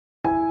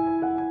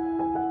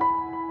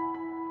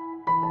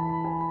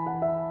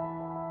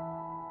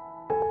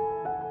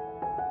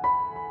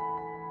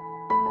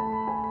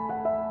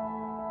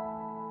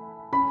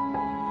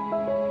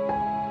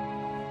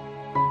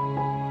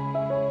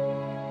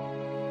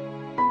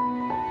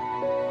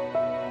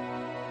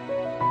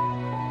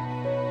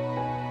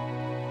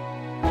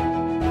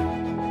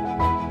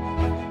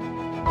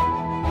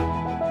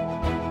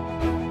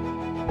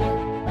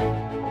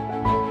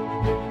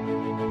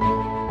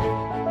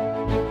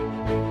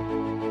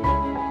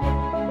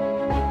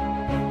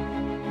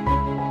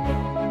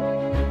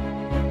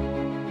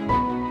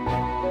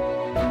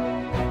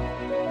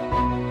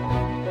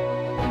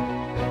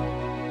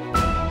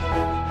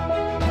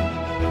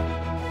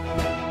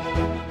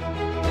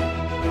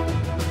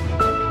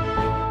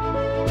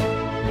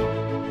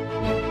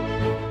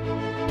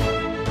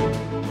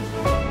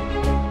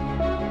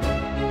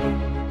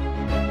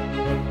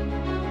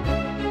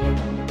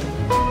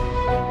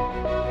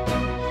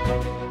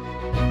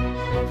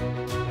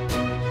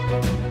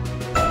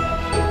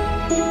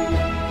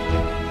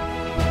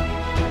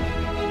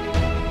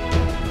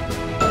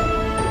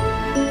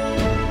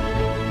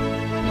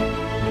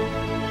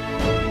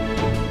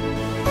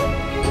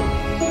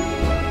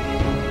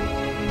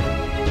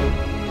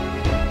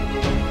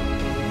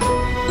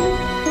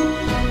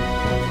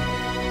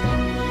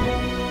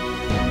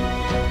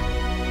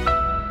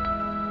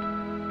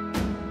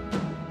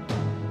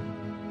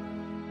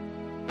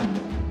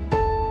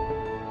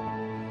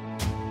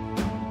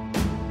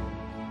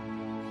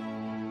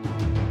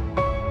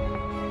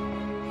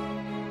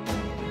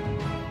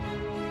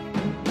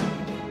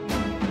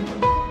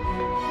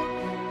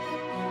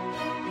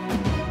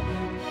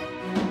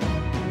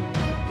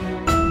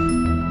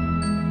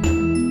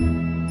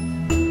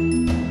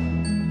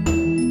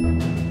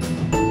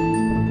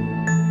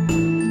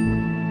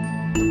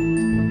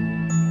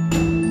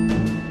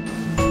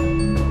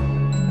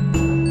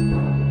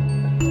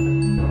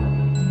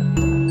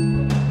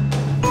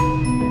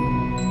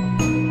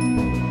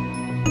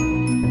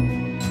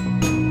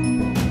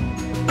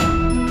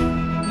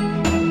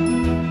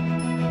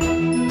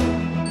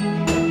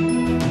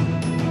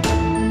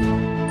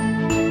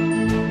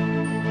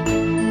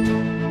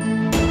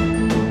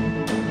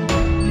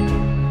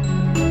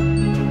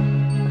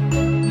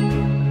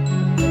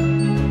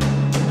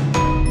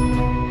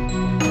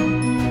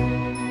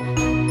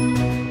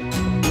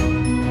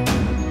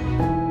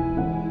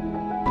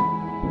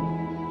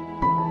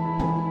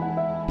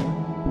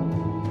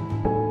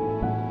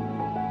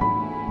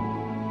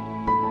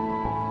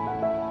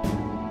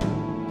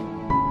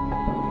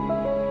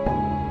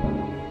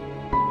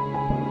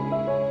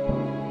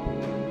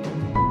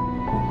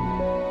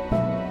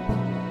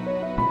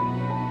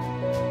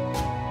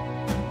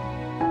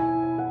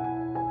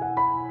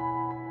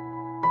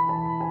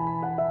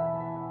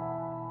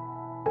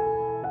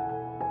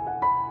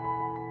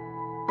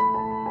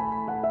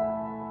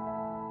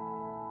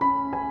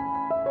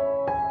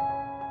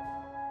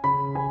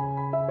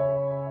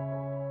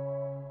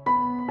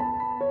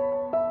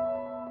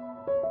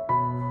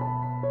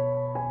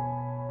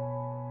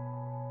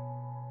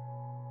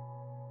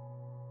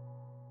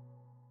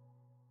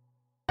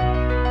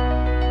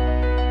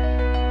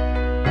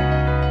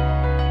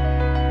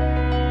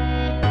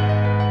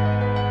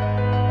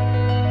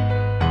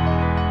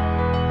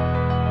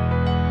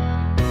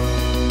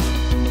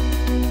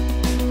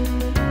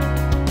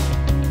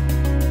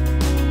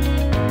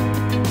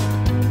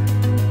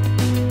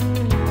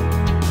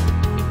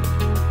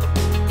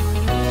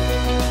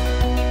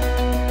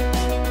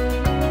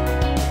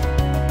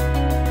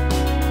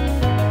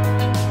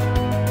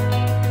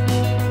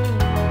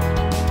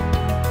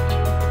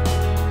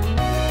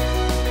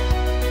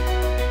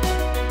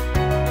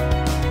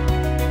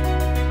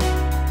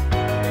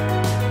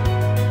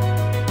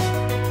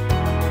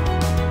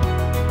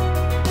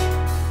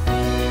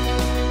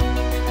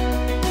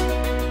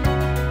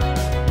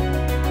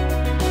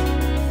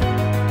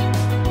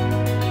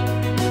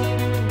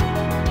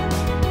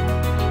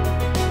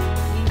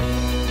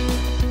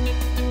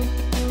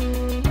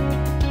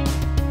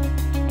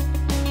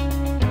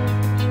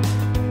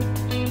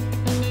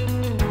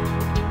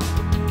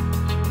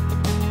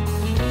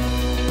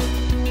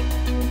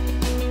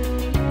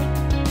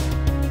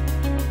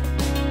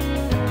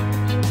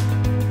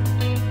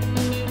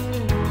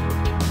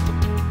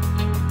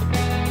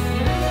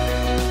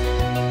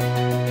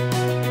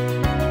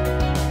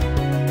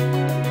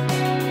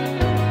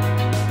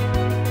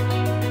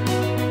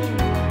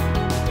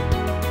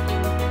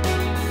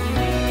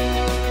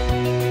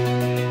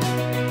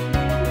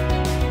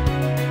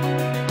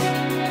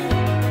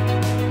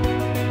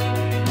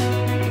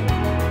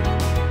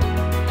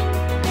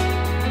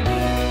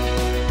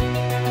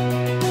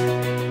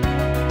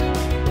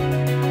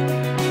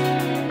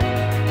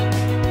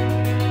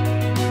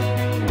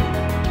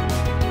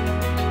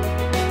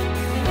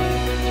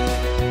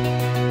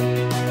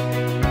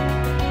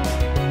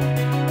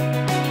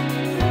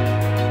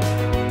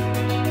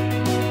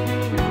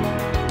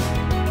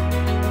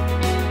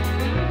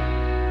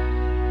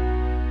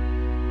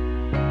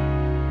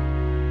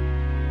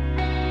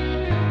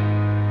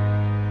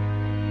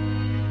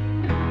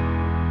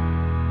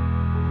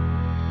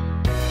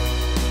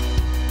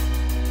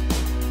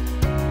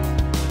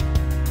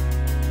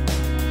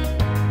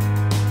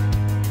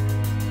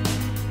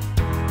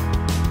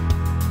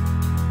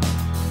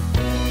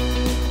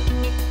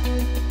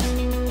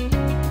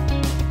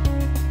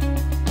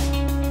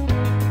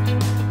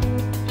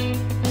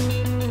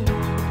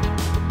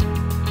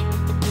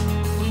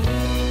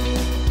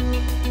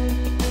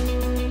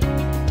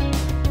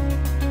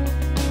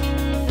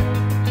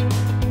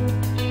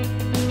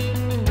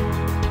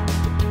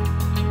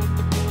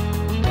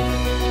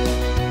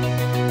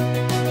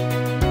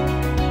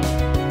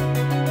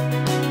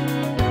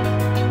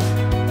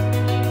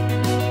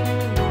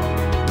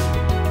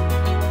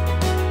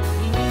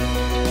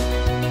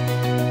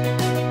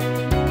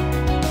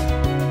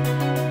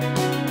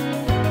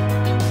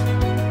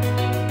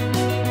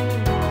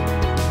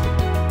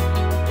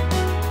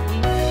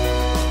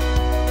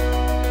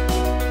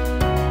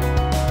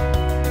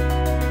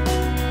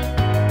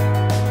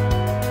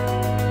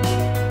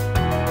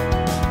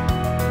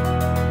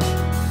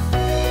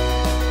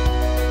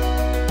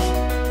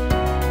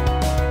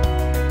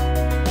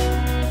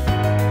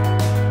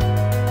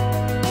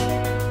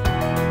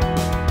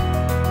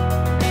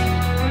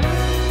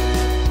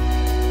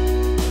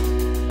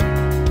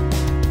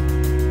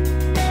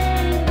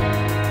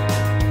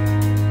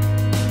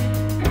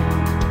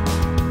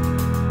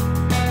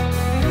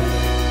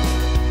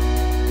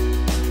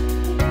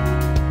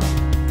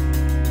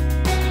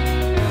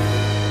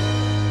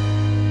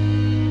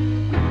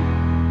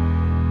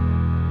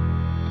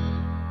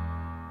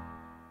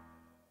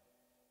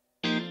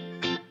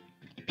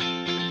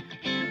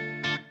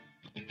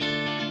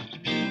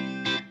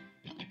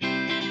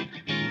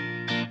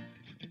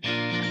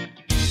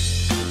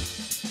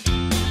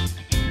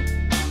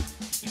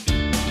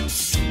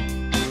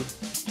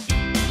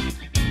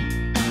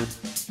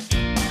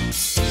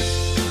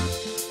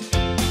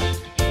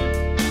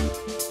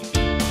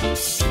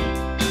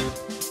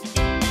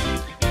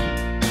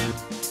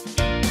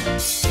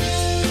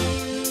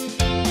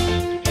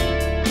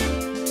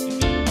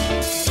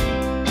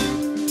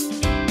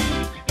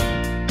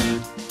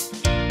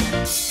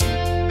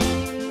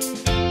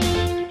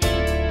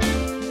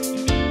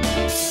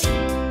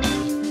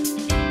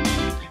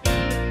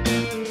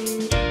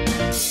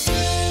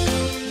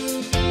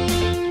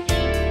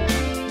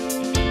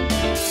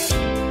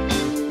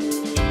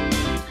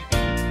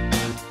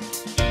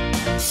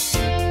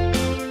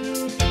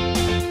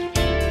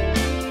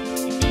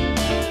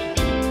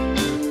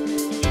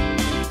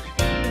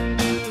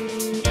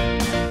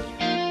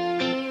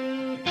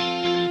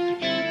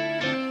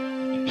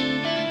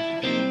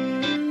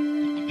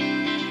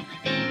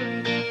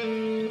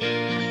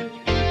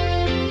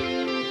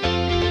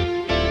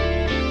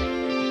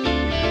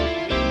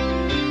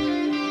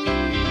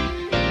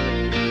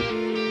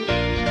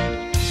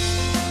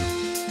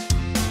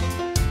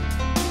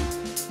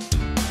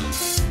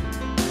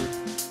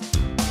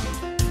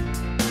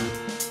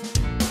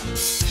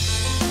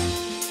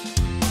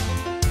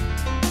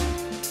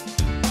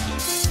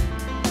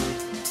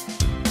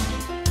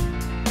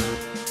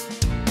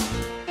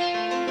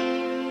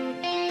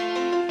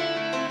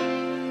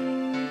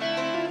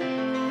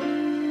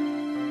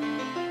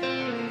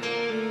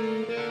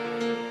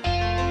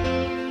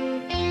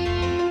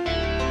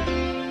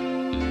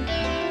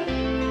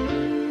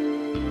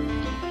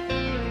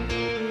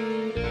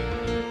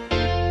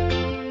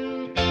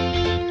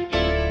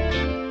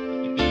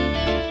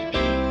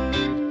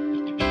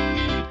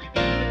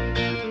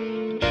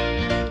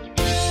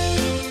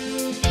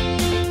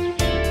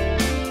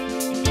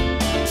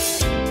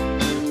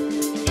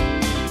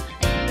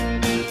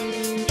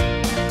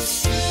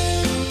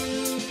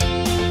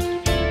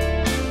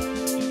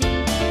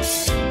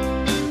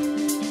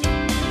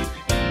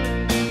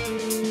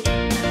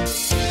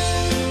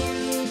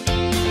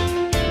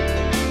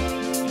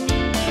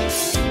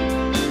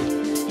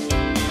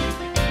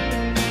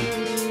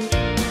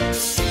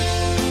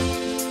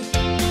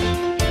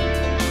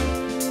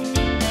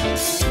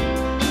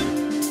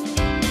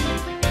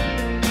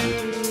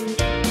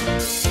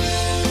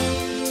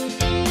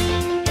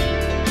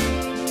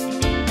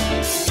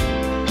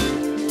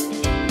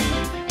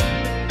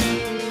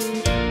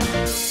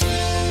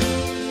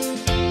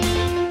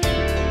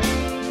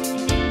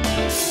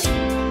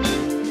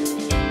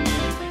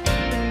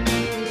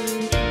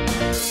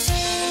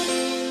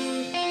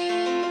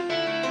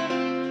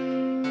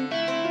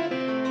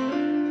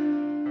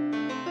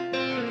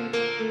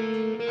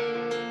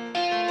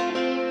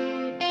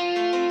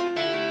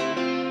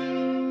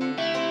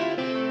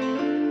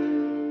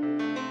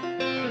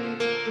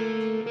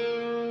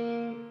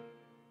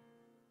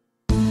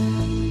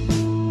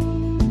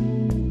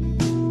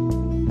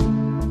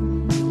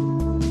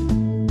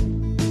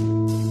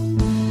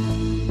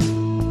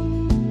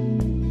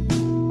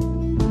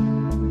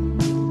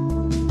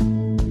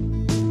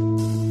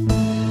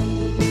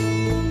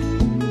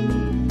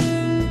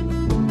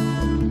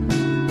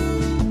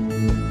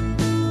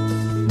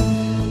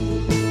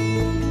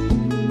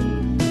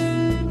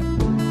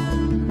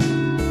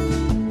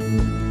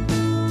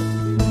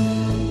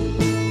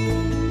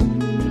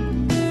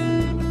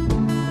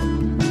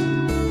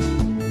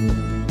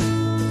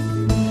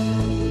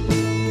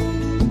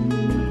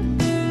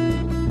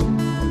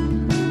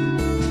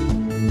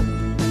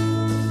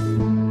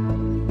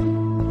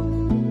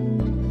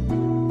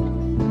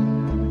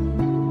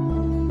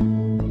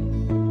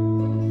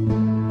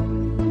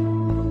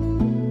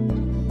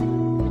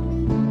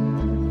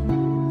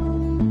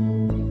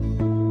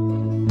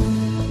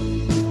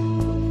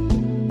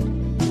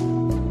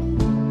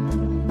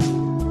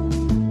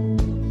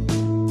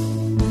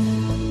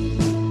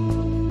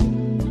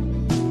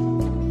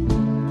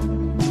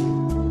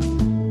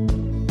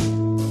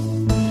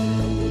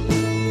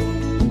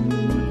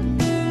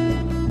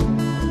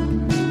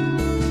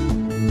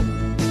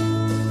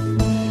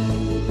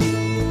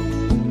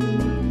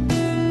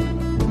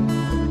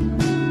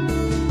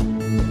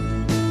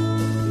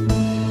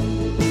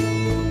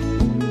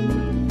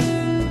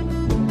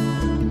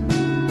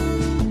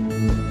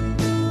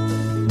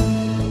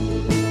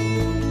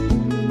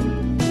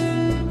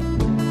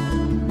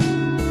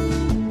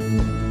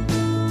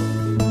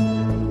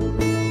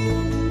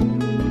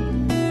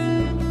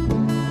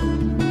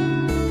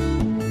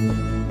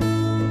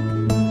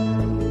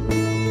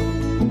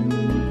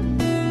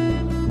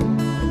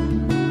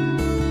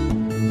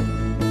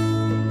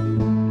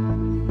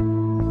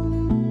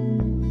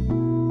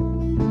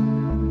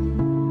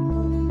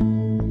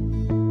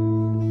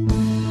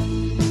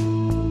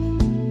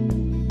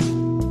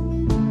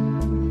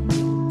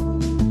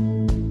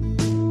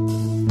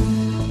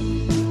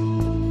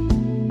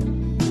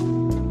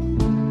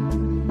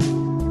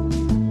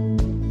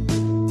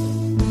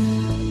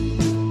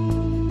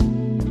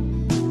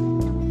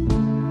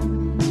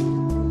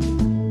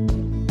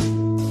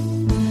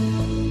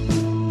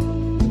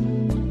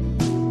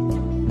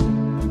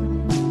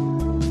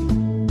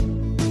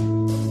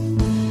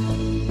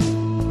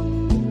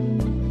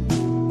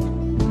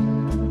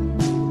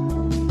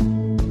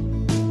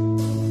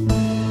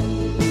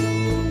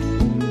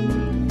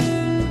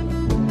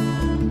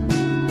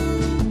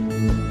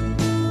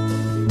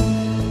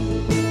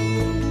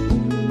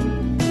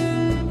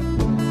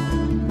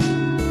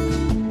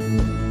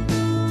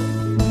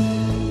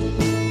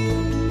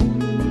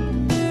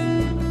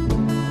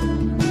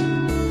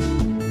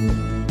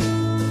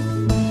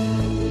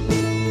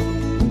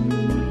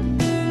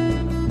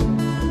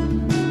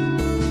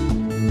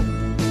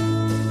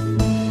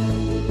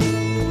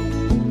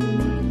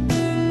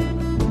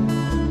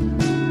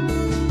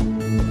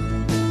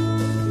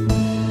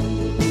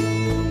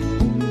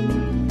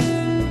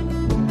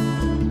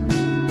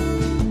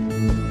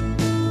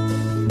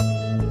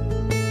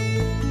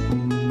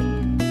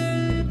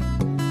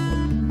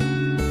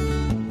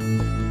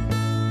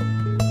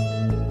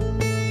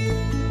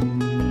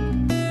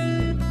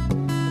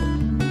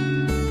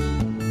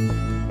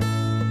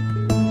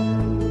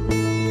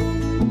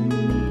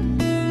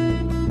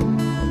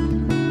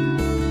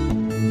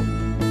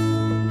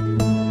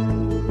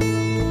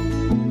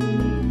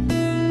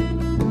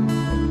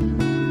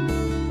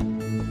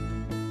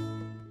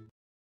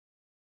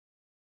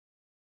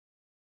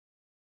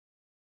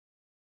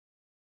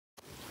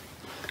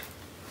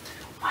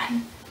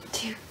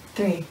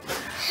3.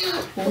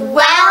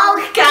 Welcome!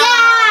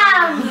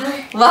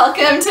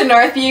 Welcome to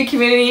Northview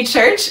Community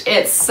Church.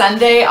 It's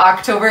Sunday,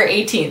 October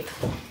 18th.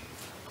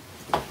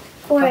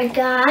 For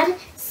God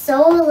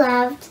so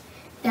loved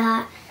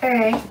the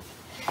earth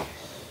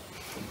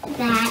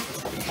that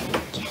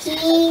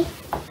He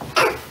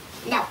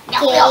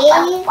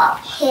gave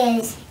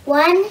His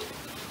one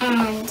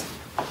and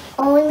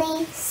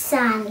only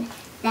Son,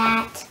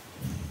 that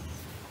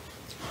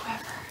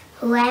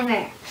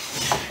whoever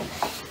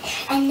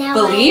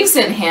believes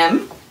in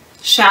Him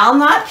shall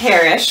not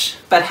perish,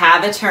 but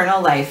have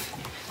eternal life.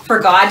 For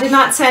God did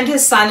not send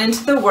His Son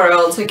into the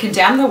world to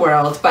condemn the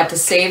world, but to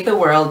save the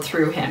world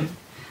through Him.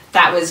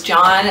 That was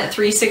John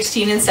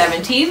 3:16 and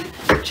 17,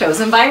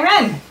 chosen by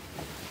Ren.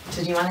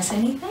 Did you want to say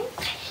anything?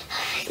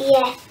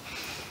 Yes.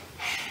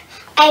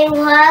 I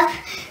love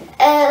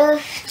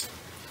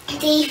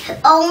the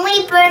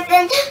only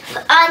person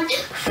on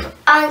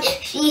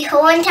the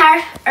whole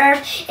entire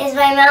earth is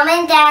my mom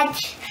and dad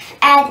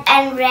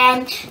and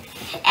Ren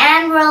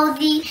and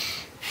Rosie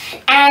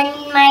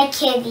and my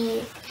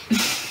kitty.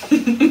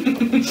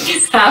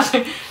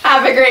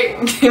 Have a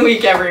great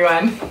week,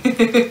 everyone.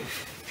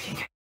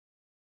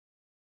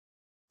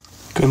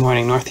 Good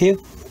morning,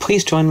 Northview.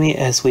 Please join me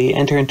as we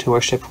enter into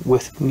worship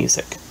with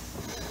music.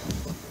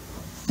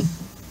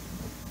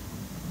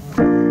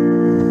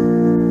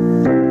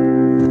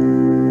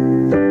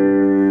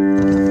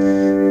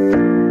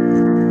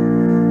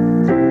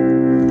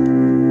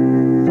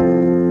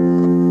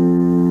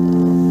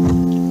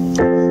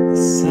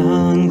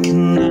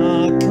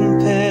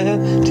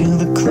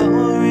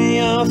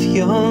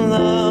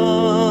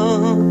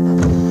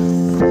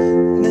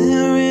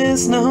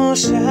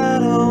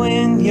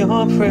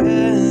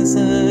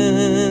 Presence.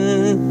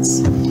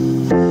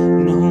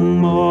 No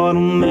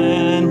mortal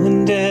man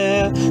would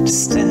dare to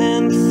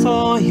stand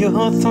before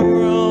your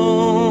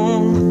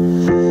throne,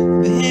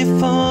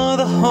 before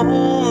the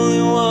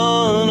Holy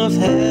One of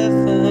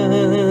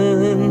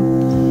heaven.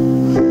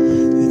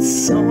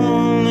 It's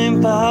only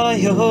by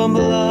your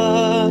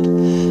blood,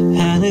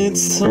 and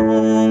it's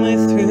only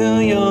through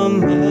your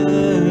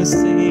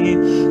mercy,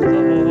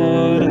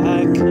 Lord,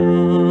 I come.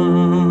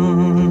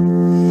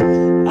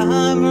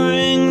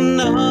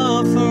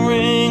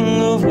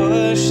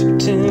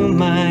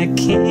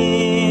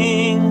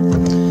 King,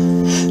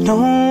 no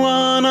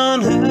one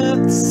on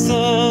earth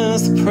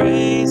deserves the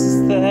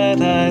praises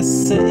that I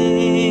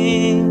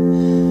sing.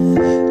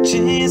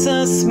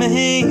 Jesus,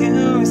 may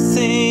you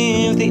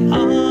receive the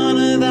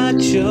honor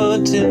that you're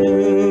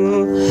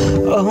due.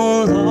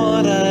 Oh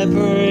Lord, I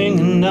bring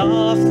an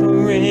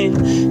offering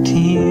to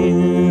you.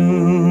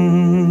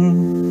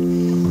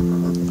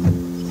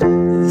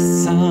 The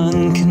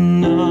sun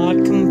cannot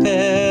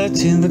compare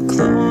to the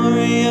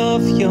glory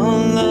of your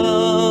love.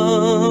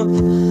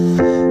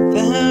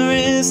 There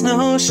is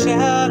no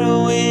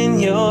shadow in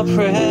your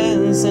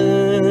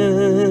presence.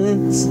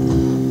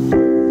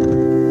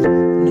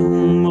 No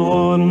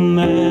mortal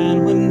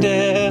man would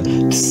dare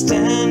to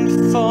stand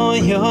before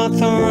your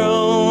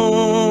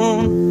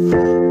throne,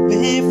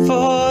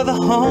 before the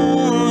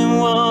Holy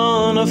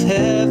One of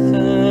heaven.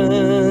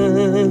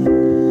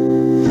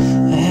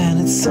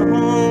 And it's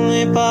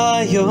only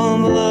by your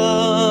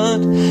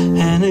blood,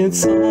 and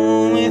it's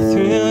only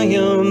through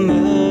your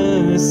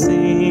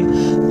mercy,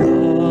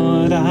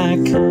 Lord, I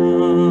come.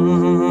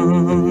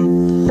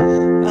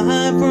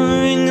 I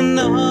bring an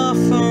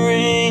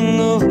offering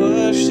of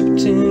worship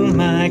to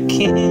my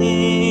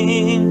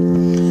King.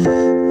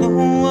 No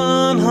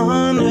one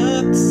on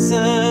earth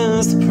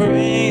deserves the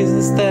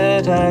praises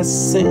that I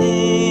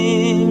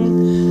sing.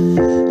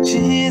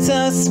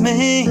 Jesus,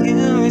 may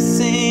you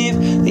receive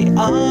the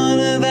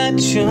honor that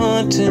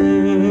you're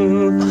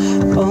due.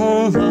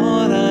 Oh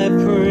Lord, I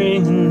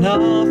bring an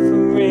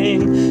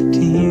offering to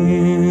you.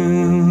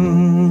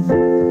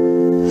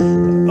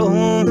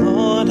 Oh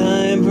Lord,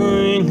 I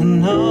bring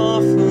an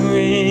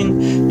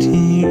offering to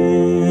you.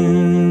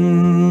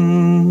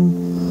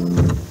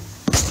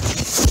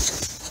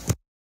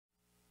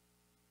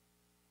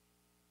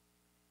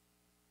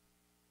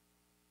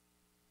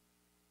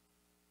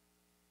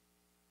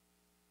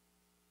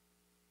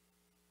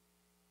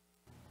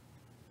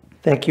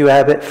 Thank you,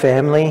 Abbott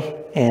family,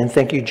 and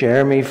thank you,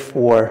 Jeremy,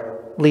 for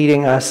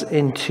leading us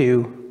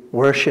into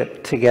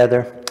worship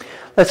together.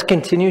 Let's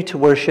continue to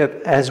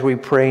worship as we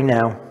pray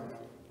now.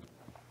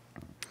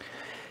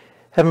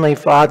 Heavenly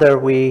Father,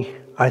 we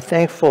are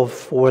thankful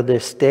for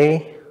this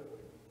day.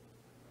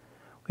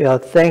 We are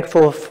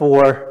thankful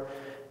for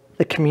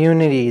the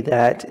community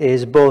that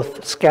is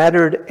both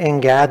scattered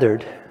and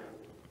gathered.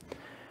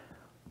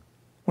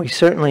 We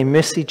certainly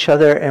miss each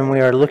other, and we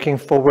are looking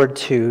forward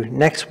to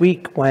next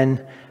week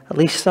when at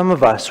least some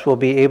of us will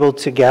be able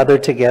to gather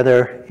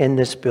together in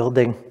this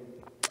building.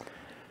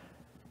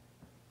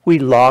 We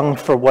long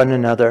for one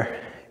another,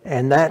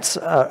 and that's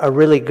a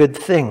really good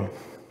thing.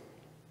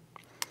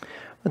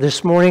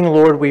 This morning,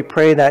 Lord, we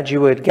pray that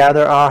you would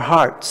gather our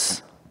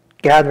hearts,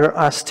 gather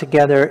us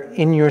together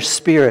in your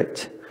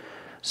Spirit,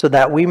 so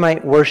that we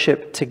might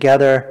worship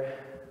together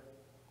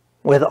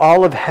with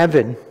all of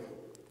heaven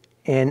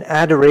in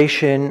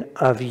adoration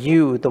of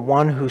you, the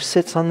one who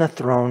sits on the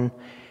throne,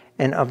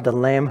 and of the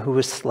Lamb who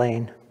was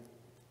slain.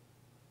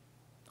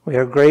 We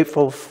are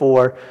grateful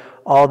for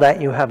all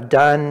that you have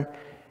done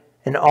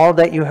and all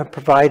that you have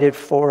provided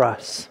for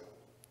us.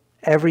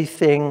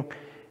 Everything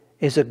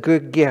is a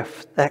good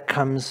gift that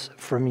comes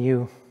from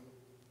you.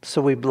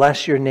 So we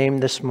bless your name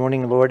this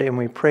morning, Lord, and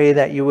we pray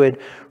that you would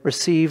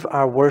receive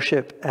our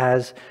worship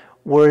as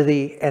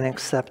worthy and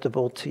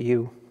acceptable to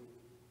you.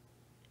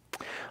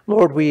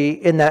 Lord, we,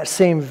 in that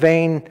same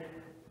vein,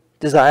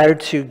 desire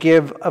to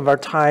give of our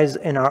tithes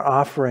and our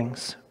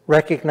offerings,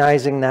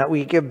 recognizing that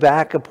we give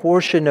back a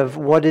portion of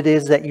what it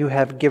is that you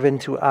have given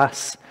to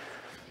us.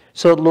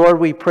 So, Lord,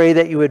 we pray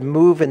that you would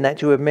move and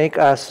that you would make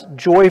us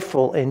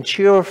joyful and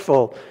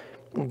cheerful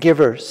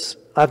givers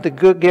of the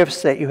good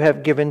gifts that you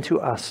have given to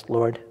us,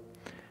 Lord.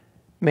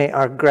 May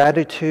our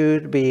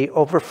gratitude be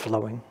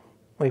overflowing.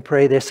 We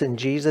pray this in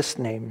Jesus'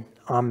 name.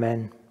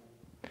 Amen.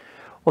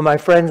 Well, my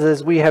friends,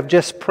 as we have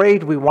just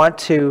prayed, we want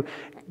to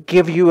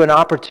give you an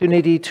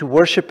opportunity to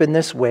worship in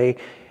this way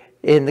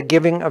in the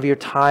giving of your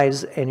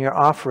tithes and your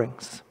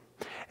offerings.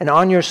 And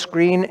on your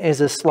screen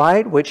is a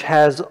slide which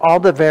has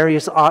all the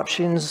various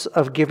options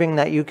of giving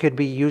that you could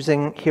be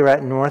using here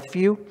at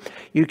Northview.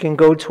 You can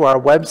go to our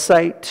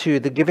website, to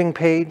the giving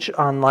page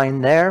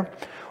online there,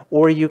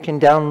 or you can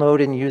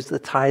download and use the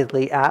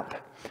Tithely app.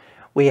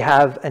 We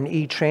have an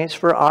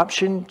e-transfer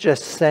option.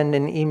 Just send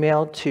an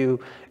email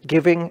to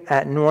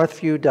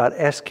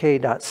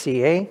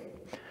giving@northview.sk.ca,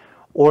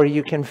 or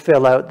you can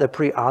fill out the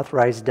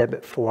pre-authorized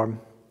debit form.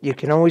 You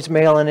can always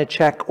mail in a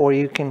check, or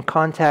you can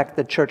contact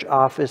the church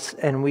office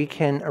and we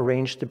can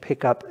arrange to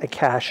pick up a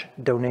cash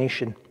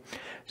donation.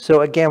 So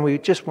again, we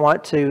just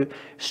want to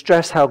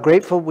stress how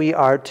grateful we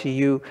are to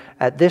you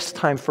at this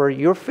time for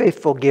your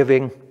faithful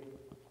giving,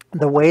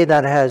 the way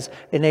that has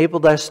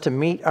enabled us to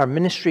meet our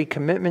ministry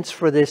commitments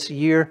for this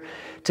year,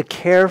 to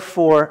care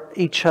for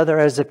each other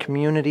as a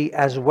community,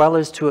 as well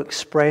as to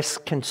express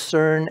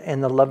concern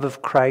and the love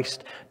of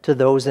Christ to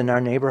those in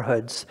our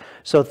neighborhoods.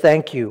 So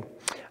thank you.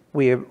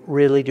 We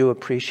really do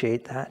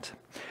appreciate that.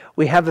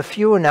 We have a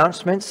few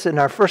announcements, and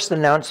our first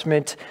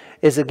announcement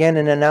is again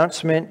an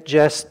announcement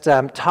just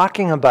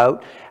talking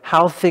about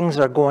how things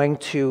are going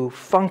to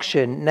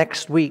function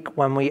next week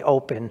when we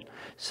open.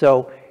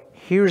 So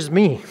here's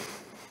me.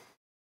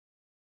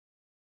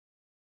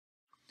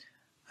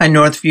 Hi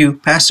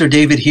Northview, Pastor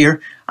David here.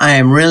 I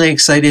am really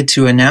excited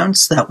to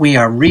announce that we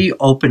are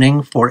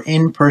reopening for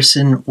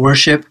in-person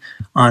worship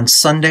on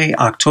Sunday,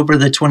 October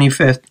the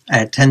 25th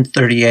at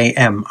 10:30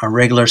 a.m., our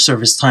regular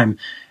service time.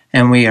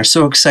 And we are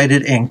so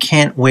excited and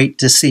can't wait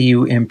to see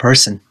you in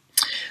person.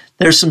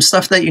 There's some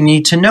stuff that you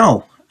need to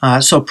know.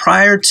 So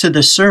prior to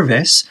the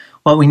service,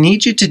 what we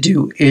need you to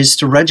do is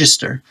to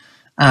register.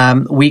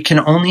 We can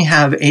only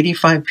have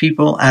 85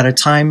 people at a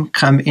time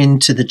come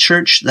into the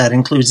church. That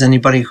includes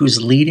anybody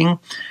who's leading.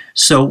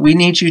 So we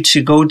need you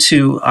to go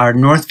to our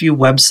Northview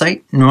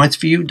website,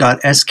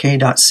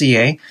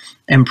 northview.sk.ca,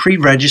 and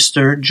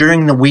pre-register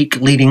during the week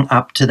leading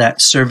up to that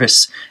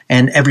service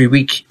and every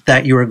week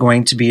that you are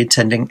going to be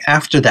attending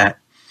after that.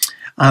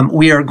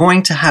 We are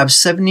going to have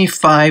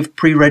 75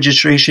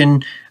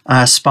 pre-registration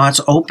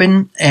spots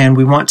open, and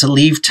we want to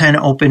leave 10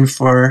 open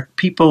for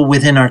people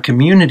within our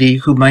community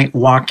who might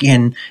walk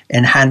in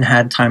and hadn't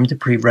had time to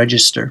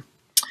pre-register.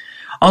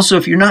 Also,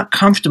 if you're not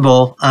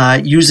comfortable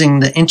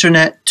using the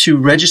internet to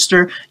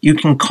register, you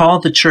can call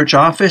the church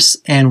office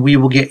and we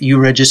will get you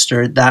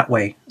registered that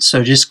way.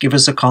 So just give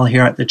us a call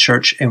here at the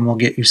church and we'll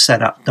get you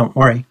set up. Don't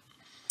worry.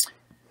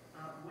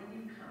 When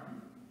you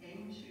come,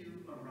 aim to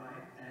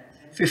arrive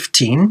at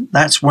 10:15.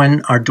 That's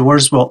when our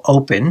doors will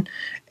open.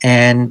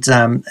 And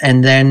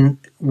then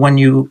when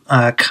you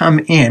come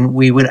in,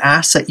 we would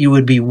ask that you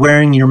would be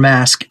wearing your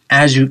mask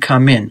as you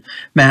come in.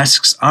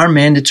 Masks are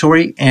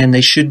mandatory and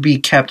they should be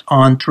kept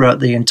on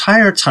throughout the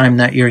entire time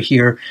that you're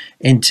here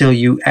until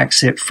you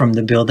exit from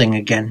the building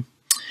again.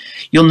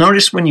 You'll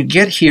notice when you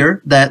get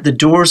here that the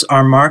doors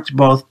are marked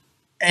both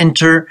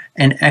enter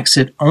and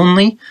exit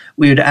only.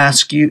 We would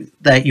ask you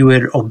that you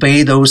would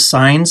obey those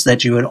signs,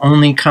 that you would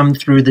only come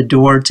through the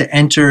door to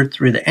enter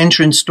through the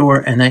entrance door,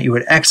 and that you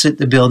would exit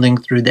the building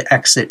through the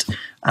exit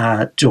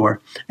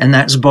door. And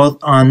that's both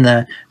on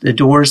the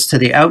doors to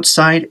the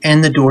outside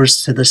and the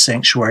doors to the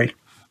sanctuary.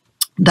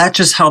 That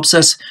just helps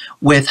us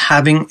with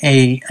having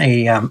a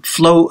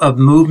flow of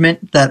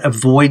movement that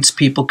avoids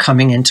people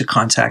coming into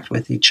contact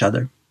with each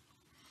other.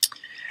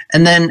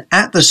 And then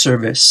at the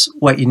service,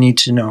 what you need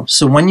to know.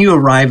 So when you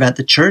arrive at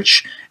the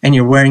church and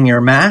you're wearing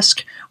your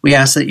mask, we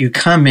ask that you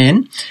come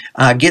in,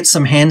 get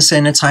some hand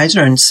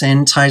sanitizer and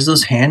sanitize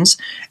those hands,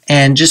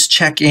 and just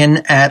check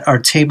in at our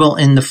table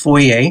in the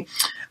foyer.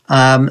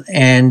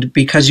 And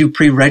because you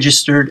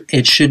pre-registered,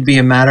 it should be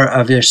a matter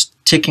of just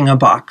ticking a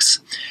box.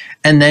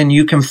 And then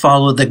you can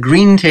follow the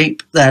green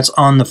tape that's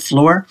on the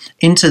floor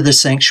into the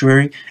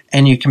sanctuary,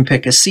 and you can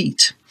pick a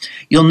seat.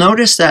 You'll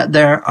notice that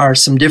there are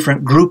some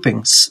different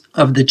groupings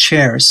of the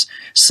chairs.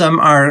 Some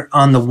are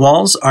on the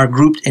walls are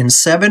grouped in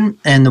 7,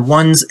 and the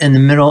ones in the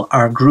middle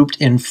are grouped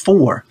in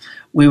 4.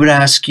 we would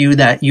ask you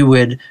that you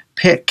would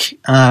pick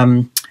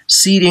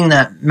seating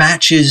that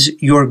matches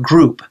your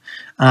group.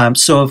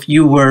 So if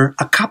you were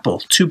a couple,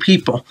 2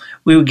 people,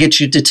 we would get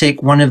you to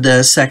take one of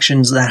the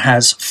sections that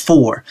has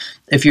 4.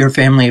 If you're a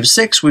family of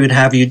 6, we would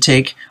have you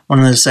take one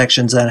of the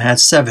sections that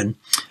has 7,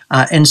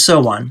 and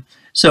so on.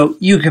 So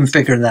you can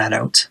figure that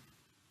out.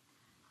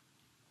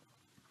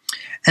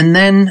 And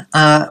then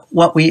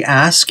what we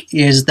ask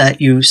is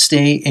that you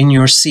stay in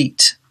your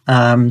seat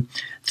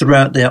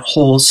throughout the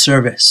whole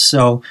service.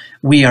 So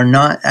we are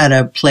not at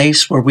a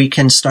place where we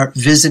can start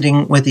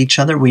visiting with each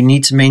other. We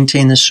need to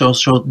maintain the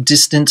social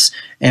distance,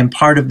 and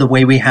part of the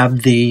way we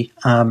have the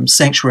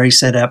sanctuary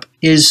set up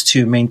is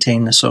to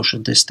maintain the social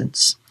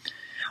distance.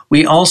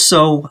 We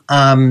also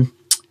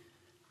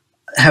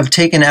have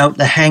taken out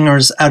the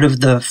hangers out of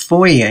the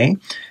foyer,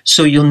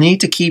 so you'll need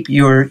to keep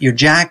your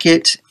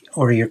jacket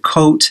or your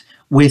coat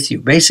with you.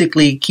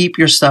 Basically, keep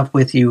your stuff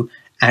with you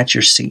at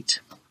your seat.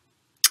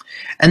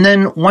 And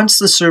then once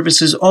the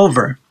service is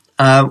over,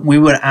 we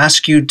would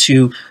ask you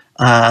to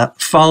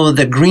follow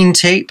the green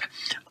tape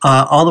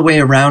all the way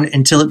around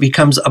until it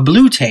becomes a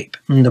blue tape.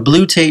 And the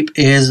blue tape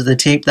is the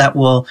tape that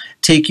will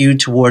take you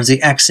towards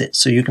the exit.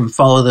 So you can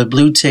follow the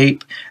blue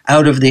tape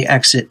out of the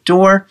exit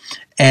door,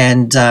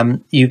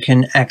 and you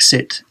can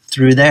exit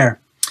through there.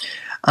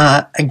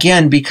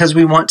 Again, because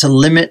we want to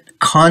limit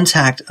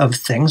contact of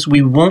things,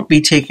 we won't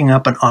be taking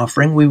up an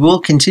offering. We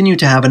will continue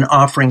to have an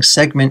offering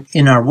segment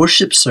in our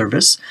worship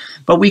service,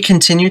 but we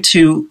continue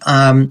to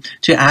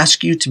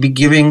ask you to be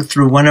giving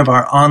through one of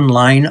our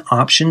online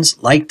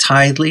options like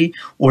Tithely,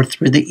 or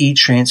through the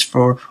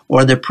e-transfer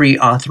or the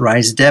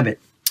pre-authorized debit.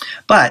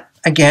 But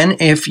again,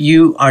 if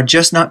you are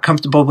just not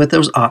comfortable with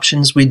those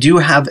options, we do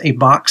have a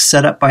box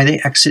set up by the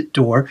exit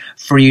door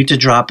for you to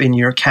drop in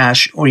your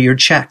cash or your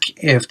check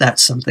if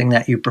that's something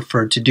that you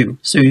prefer to do.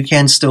 So you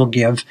can still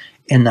give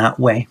in that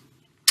way.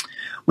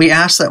 We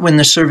ask that when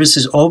the service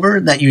is over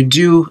that you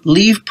do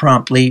leave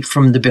promptly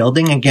from the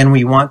building. Again,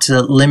 we want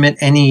to limit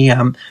any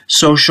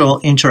social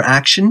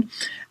interaction.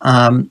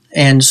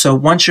 And so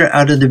once you're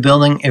out of the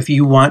building, if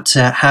you want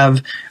to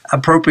have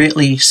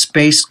appropriately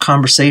spaced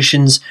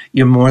conversations,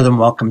 you're more than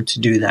welcome to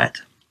do that.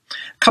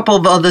 A couple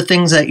of other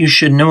things that you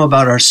should know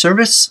about our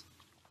service.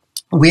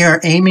 We are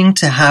aiming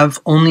to have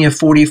only a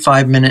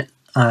 45-minute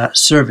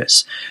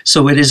service.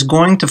 So it is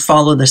going to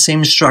follow the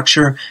same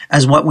structure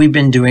as what we've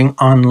been doing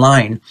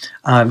online.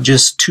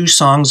 Just 2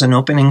 songs, an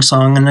opening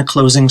song and a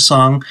closing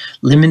song,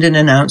 limited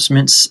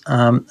announcements,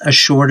 a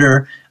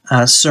shorter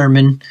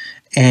sermon,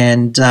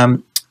 and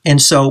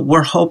so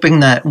we're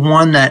hoping that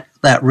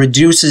that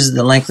reduces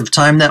the length of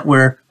time that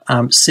we're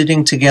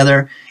sitting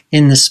together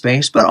in the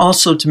space, but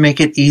also to make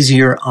it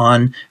easier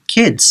on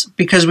kids,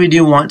 because we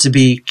do want to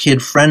be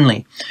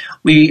kid-friendly.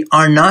 We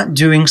are not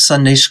doing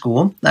Sunday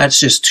school. That's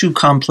just too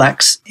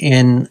complex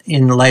in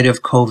light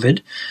of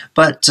COVID.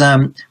 But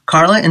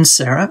Carla and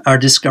Sarah, our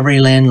Discovery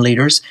Land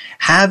leaders,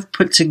 have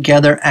put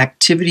together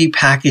activity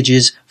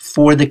packages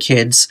for the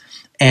kids,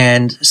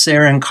 and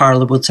Sarah and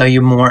Carla will tell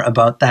you more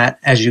about that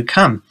as you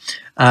come.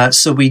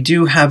 So we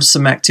do have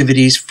some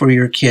activities for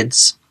your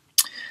kids.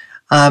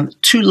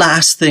 2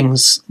 last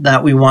things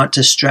that we want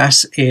to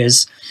stress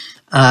is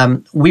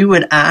we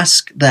would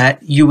ask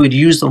that you would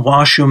use the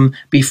washroom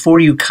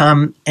before you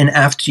come and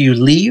after you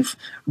leave,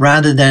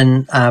 rather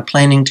than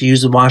planning to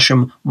use the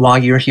washroom while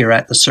you're here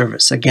at the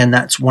service. Again,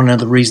 that's one of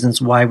the reasons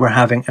why we're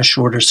having a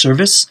shorter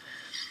service.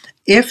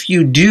 If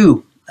you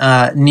do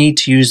need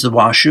to use the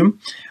washroom,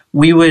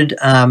 we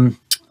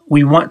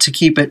want to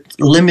keep it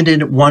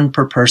limited 1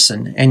 per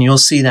person, and you'll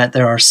see that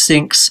there are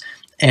sinks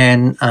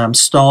and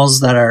stalls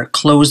that are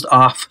closed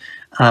off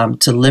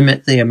to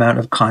limit the amount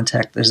of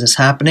contact that is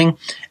happening.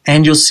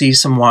 And you'll see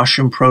some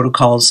washroom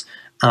protocols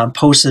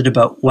posted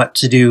about what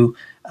to do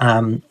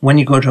when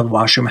you go to the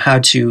washroom, how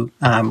to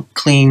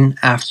clean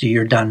after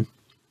you're done.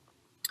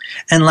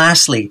 And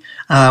lastly,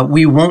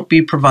 we won't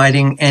be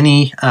providing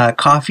any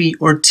coffee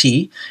or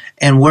tea,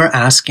 and we're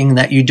asking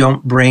that you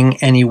don't bring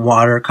any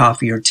water,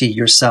 coffee, or tea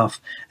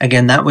yourself.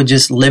 Again, that would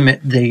just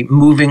limit the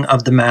moving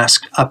of the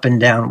mask up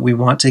and down. We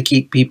want to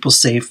keep people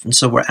safe, and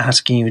so we're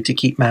asking you to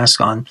keep masks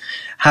on.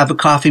 Have a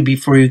coffee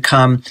before you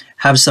come.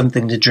 Have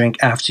something to drink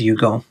after you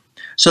go.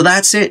 So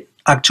that's it.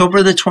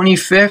 October the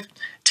 25th,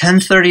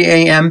 10:30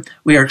 a.m.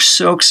 We are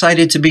so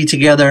excited to be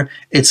together.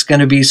 It's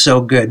going to be so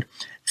good.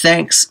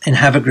 Thanks, and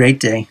have a great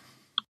day.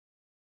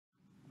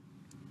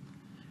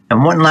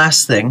 And one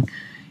last thing,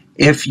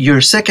 if you're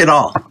sick at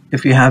all,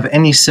 if you have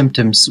any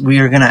symptoms, we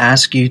are going to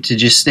ask you to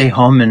just stay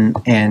home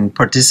and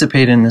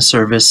participate in the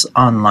service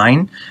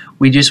online.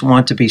 We just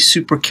want to be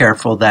super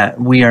careful that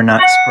we are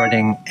not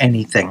spreading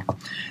anything.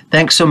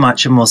 Thanks so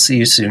much, and we'll see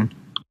you soon.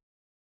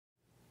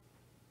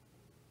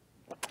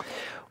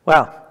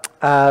 Wow.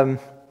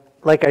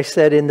 Like I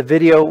said in the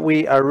video,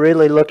 we are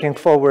really looking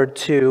forward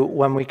to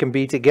when we can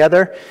be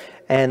together,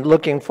 and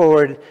looking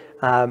forward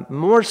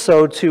more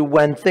so to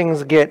when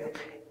things get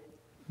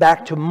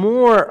back to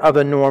more of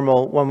a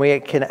normal, when we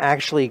can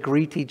actually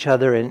greet each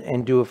other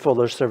and do a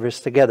fuller service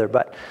together.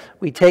 But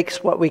we take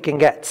what we can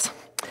get.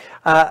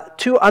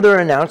 2 other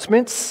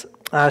announcements.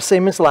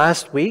 same as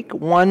last week.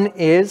 One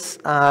is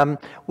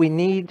we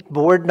need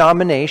board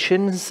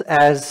nominations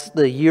as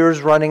the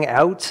year's running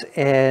out,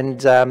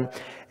 and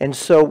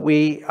so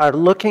we are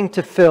looking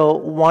to fill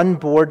one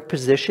board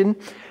position.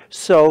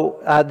 So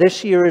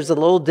this year is a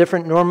little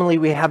different. Normally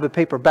we have a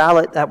paper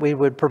ballot that we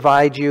would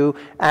provide you,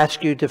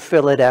 ask you to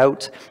fill it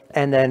out,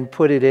 and then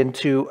put it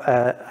into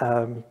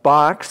a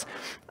box.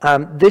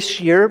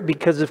 This year,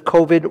 because of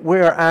COVID,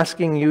 we're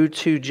asking you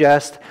to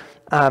just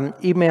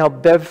email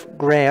Bev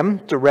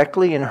Graham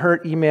directly, and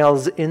her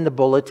email's in the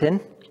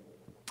bulletin,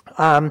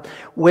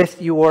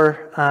 with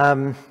your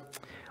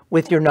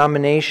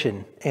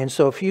nomination. And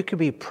so if you could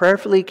be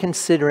prayerfully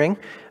considering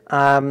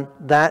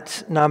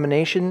that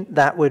nomination,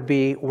 that would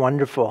be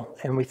wonderful,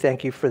 and we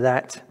thank you for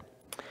that.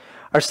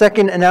 Our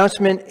second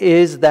announcement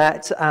is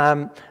that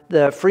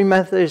the Free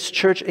Methodist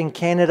Church in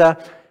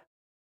Canada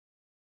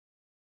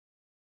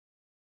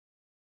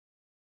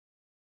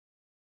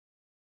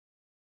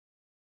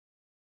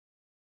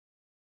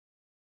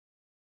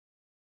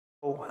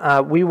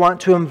we want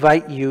to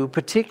invite you,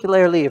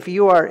 particularly if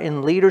you are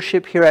in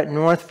leadership here at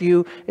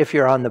Northview, if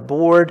you're on the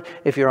board,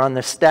 if you're on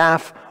the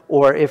staff,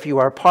 or if you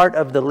are part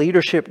of the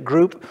leadership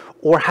group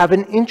or have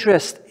an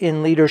interest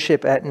in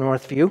leadership at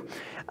Northview,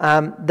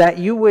 that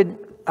you would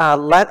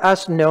let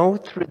us know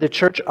through the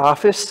church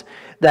office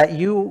that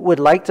you would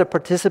like to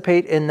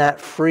participate in that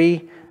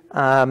free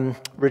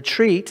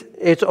retreat.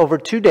 It's over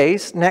 2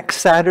 days, next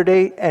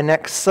Saturday and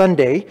next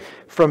Sunday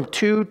from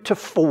 2 to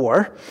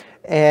 4.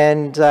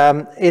 And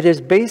it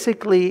is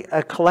basically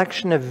a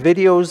collection of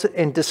videos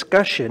and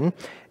discussion,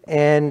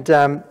 and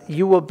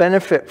you will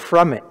benefit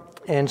from it.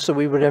 And so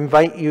we would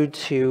invite you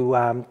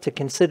to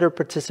consider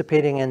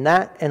participating in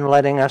that and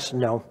letting us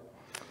know.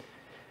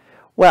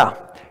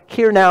 Well,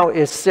 here now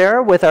is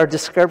Sarah with our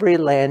Discovery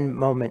Land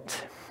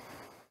moment.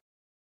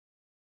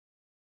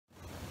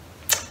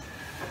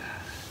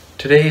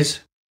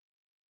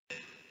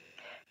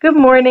 Good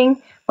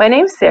morning. My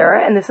name's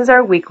Sarah, and this is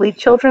our weekly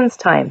Children's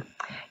Time.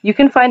 You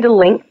can find a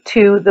link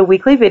to the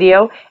weekly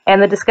video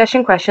and the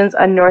discussion questions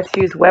on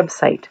Northview's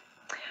website.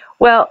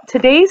 Well,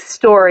 today's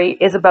story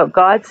is about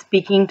God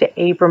speaking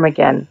to Abram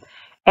again.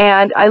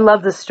 And I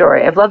love this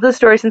story. I've loved this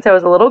story since I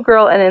was a little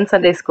girl and in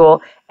Sunday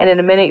school, and in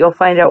a minute you'll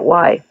find out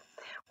why.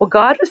 Well,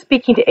 God was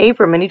speaking to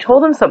Abram, and he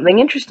told him something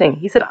interesting.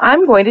 He said,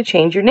 I'm going to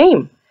change your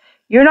name.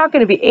 You're not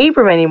going to be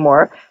Abram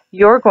anymore.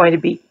 You're going to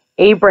be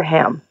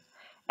Abraham.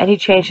 And he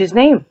changed his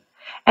name.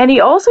 And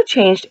he also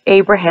changed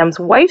Abraham's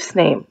wife's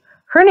name.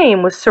 Her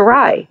name was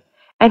Sarai,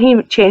 and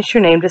he changed her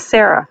name to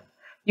Sarah.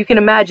 You can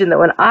imagine that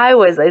when I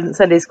was in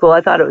Sunday school,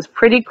 I thought it was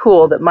pretty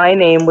cool that my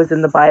name was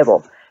in the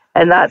Bible,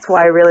 and that's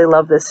why I really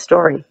love this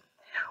story.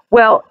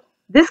 Well,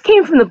 this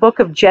came from the book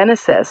of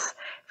Genesis,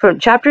 from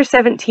chapter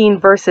 17,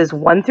 verses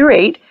 1 through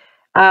 8,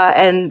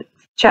 and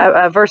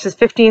verses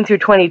 15 through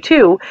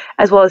 22,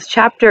 as well as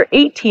chapter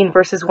 18,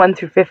 verses 1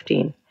 through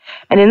 15.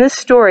 And in this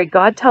story,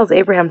 God tells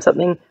Abraham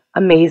something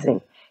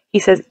amazing. He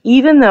says,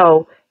 even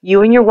though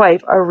you and your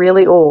wife are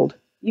really old,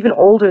 even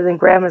older than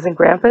grandmas and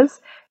grandpas,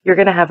 you're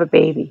going to have a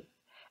baby.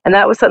 And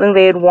that was something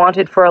they had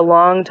wanted for a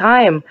long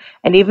time.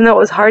 And even though it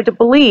was hard to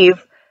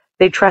believe,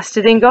 they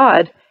trusted in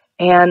God,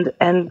 and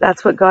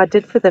that's what God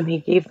did for them. He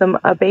gave them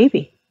a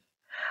baby.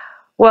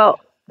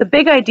 Well, the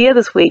big idea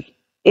this week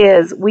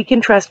is we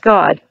can trust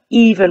God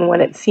even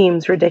when it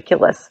seems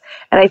ridiculous.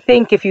 And I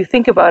think if you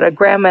think about a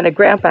grandma and a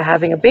grandpa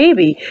having a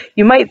baby,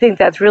 you might think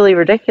that's really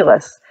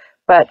ridiculous,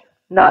 but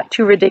not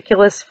too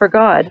ridiculous for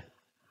God.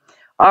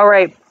 All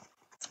right.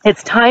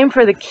 It's time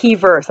for the key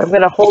verse. I'm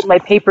going to hold my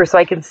paper so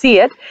I can see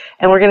it,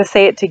 and we're going to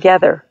say it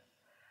together.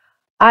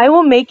 I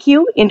will make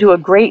you into a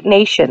great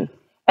nation,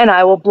 and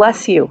I will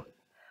bless you.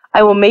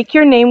 I will make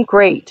your name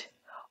great.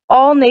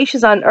 All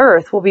nations on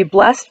earth will be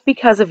blessed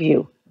because of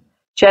you.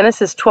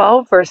 Genesis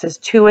 12, verses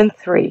 2 and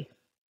 3.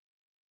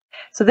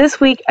 So this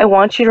week, I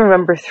want you to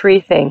remember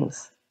 3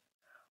 things.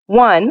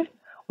 1,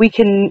 we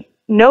can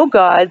know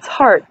God's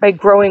heart by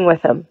growing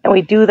with him, and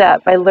we do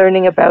that by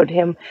learning about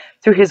him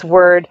through his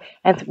word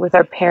and with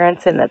our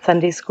parents and at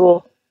Sunday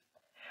school.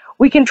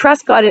 We can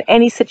trust God in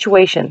any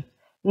situation.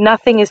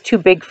 Nothing is too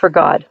big for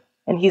God,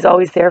 and he's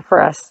always there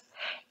for us.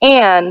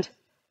 And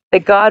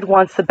that God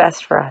wants the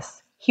best for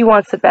us. He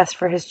wants the best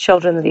for his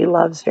children that he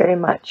loves very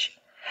much.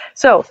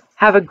 So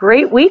have a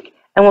great week,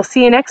 and we'll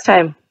see you next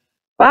time.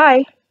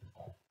 Bye.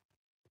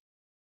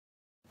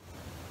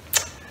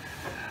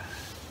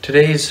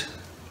 Today's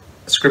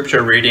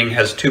scripture reading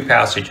has 2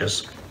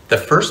 passages. The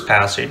first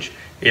passage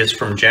is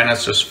from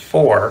Genesis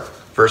 4,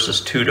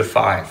 verses 2 to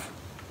 5.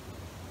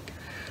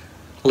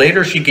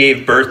 Later she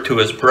gave birth to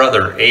his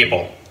brother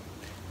Abel.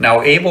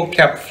 Now Abel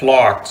kept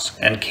flocks,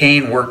 and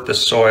Cain worked the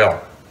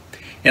soil.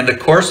 In the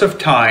course of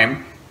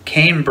time,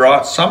 Cain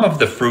brought some of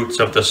the fruits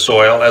of the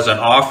soil as an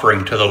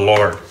offering to the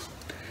Lord.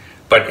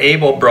 But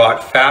Abel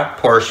brought fat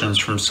portions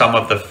from some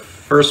of the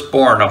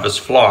firstborn of his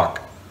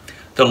flock.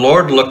 The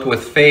Lord looked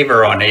with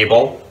favor on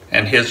Abel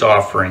and his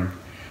offering,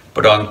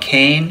 but on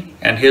Cain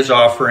and his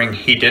offering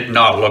he did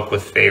not look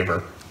with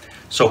favor.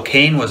 So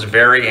Cain was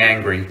very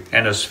angry,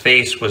 and his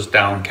face was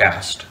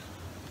downcast.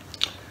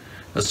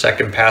 The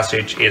second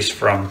passage is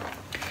from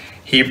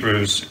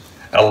Hebrews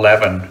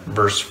 11,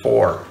 verse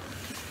 4.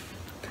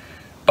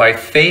 By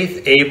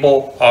faith,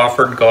 Abel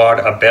offered God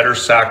a better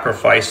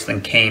sacrifice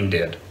than Cain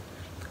did.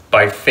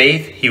 By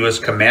faith, he was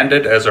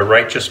commended as a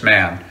righteous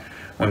man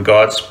when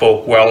God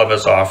spoke well of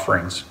his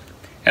offerings.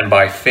 And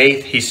by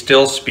faith, he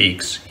still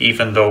speaks,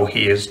 even though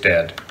he is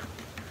dead.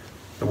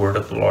 The word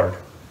of the Lord.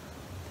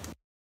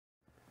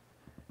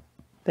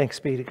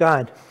 Thanks be to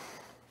God.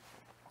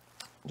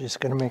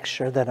 Just going to make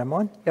sure that I'm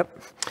on. Yep.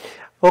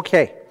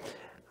 Okay.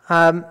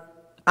 I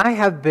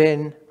have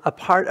been a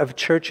part of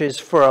churches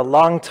for a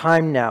long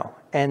time now.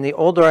 And the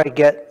older I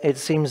get, it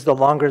seems the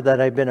longer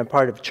that I've been a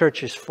part of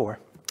churches for.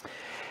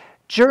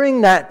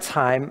 During that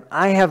time,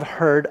 I have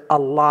heard a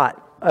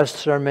lot of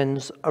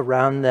sermons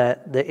around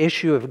the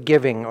issue of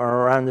giving or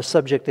around the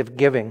subject of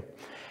giving.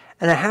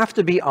 And I have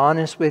to be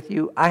honest with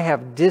you, I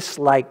have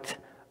disliked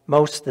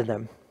most of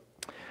them.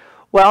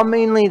 Well,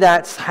 mainly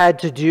that's had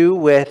to do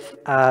with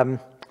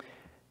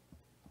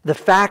the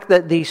fact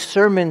that these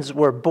sermons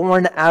were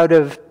born out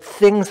of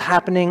things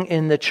happening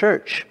in the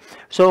church.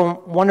 So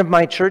one of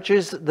my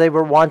churches, they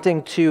were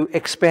wanting to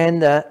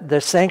expand the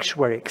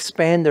sanctuary,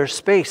 expand their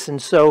space.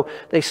 And so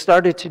they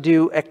started to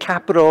do a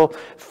capital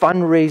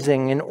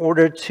fundraising in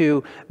order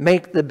to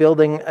make the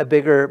building a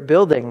bigger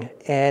building.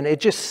 And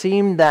it just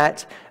seemed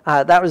that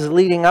that was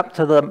leading up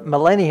to the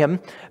millennium.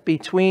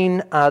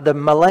 Between the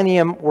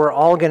millennium, we're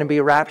all going to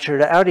be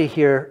raptured out of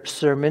here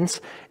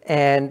sermons,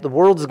 and the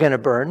world's going to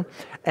burn.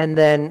 And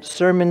then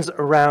sermons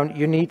around,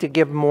 you need to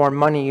give more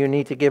money, you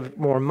need to give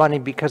more money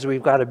because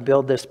we've got to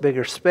build this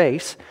bigger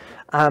space.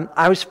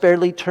 I was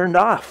fairly turned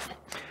off.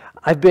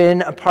 I've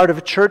been a part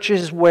of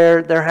churches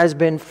where there has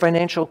been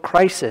financial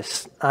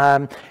crisis.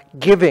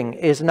 Giving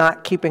is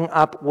not keeping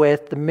up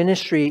with the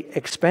ministry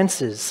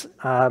expenses.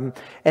 And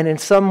in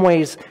some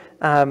ways,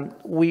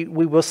 we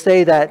will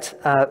say that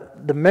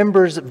the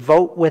members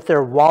vote with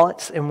their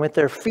wallets and with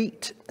their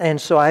feet. And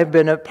so I've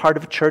been a part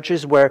of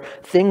churches where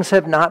things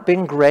have not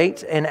been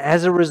great, and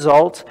as a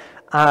result,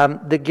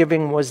 the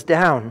giving was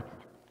down.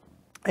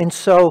 And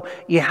so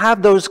you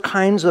have those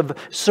kinds of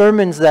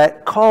sermons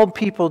that call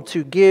people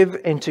to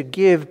give and to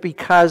give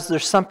because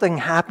there's something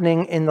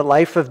happening in the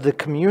life of the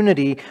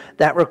community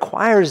that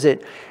requires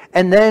it.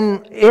 And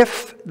then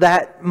if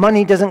that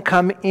money doesn't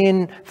come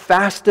in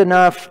fast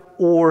enough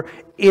or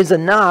is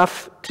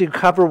enough to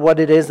cover what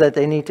it is that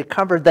they need to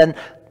cover, then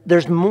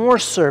there's more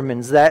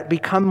sermons that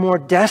become more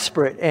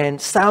desperate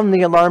and sound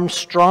the alarm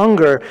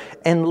stronger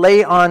and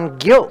lay on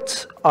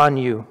guilt on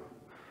you,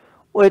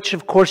 which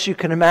of course you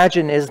can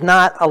imagine is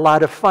not a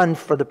lot of fun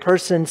for the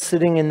person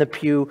sitting in the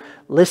pew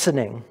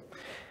listening.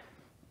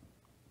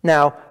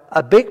 Now,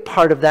 a big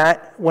part of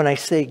that, when I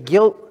say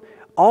guilt,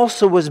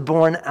 also was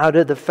born out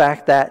of the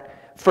fact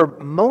that for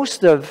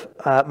most of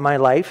my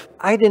life,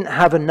 I didn't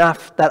have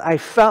enough that I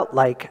felt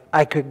like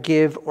I could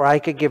give, or I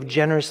could give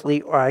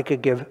generously, or I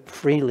could give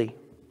freely.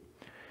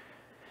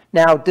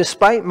 Now,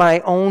 despite my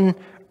own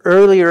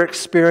earlier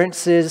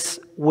experiences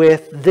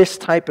with this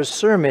type of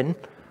sermon,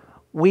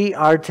 we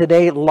are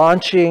today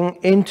launching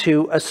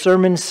into a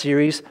sermon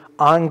series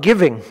on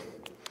giving.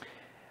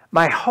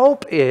 My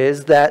hope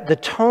is that the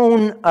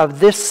tone of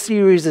this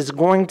series is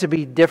going to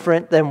be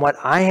different than what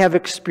I have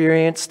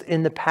experienced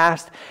in the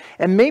past,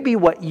 and maybe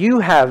what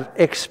you have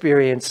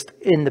experienced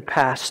in the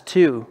past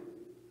too.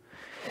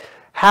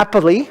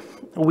 Happily,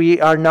 we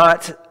are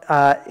not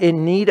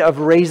in need of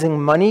raising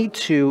money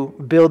to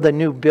build a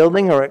new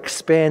building or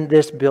expand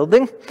this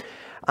building,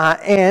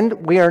 and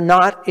we are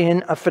not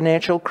in a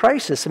financial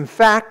crisis. In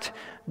fact,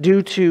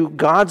 due to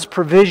God's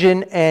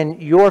provision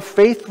and your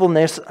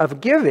faithfulness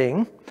of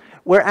giving,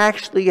 we're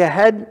actually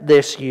ahead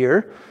this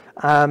year,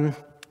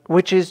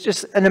 which is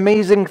just an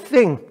amazing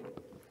thing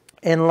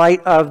in light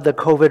of the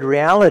COVID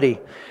reality.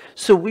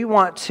 So we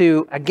want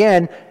to,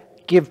 again,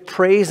 give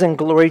praise and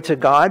glory to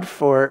God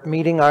for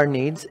meeting our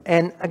needs.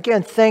 And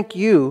again, thank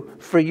you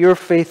for your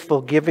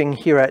faithful giving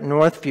here at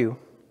Northview.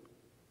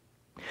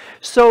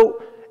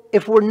 So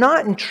if we're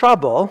not in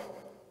trouble,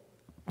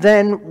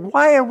 then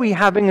why are we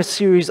having a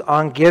series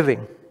on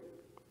giving?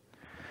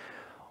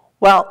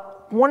 Well,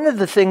 one of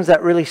the things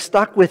that really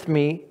stuck with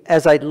me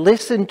as I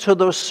listened to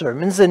those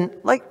sermons, and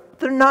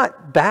they're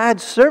not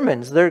bad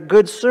sermons, they're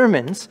good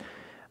sermons,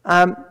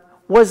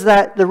 was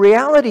that the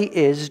reality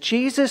is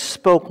Jesus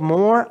spoke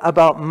more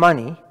about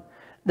money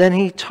than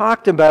he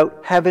talked about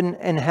heaven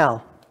and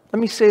hell. Let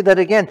me say that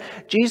again.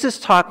 Jesus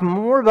talked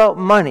more about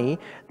money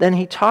than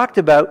he talked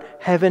about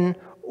heaven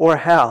or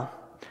hell.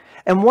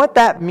 And what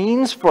that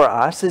means for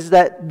us is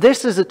that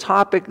this is a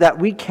topic that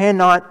we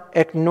cannot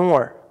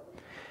ignore.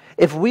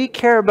 If we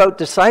care about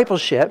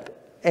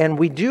discipleship, and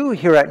we do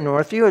here at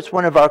Northview, it's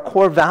one of our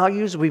core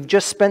values, we've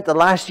just spent the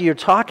last year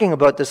talking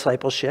about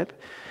discipleship,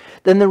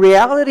 then the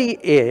reality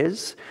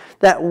is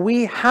that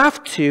we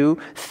have to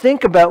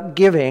think about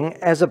giving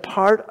as a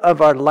part of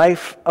our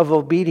life of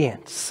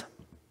obedience.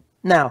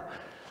 Now,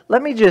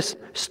 let me just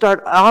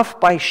start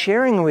off by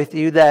sharing with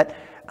you that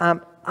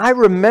I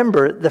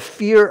remember the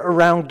fear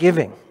around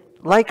giving.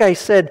 Like I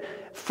said,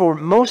 for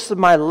most of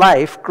my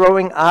life,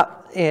 growing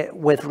up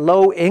with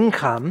low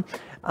income,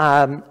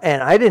 and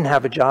I didn't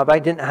have a job, I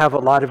didn't have a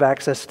lot of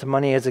access to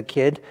money as a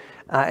kid,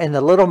 and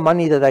the little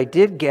money that I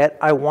did get,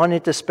 I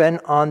wanted to spend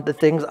on the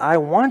things I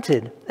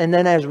wanted. And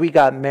then as we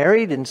got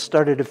married and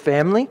started a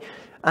family,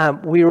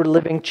 we were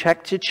living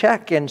check to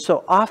check. And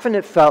so often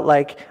it felt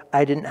like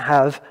I didn't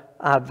have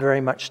very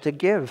much to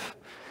give.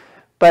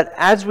 But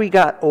as we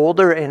got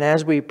older and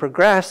as we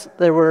progressed,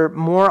 there were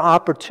more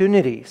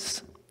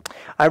opportunities.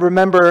 I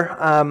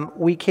remember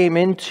we came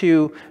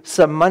into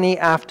some money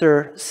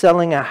after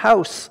selling a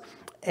house,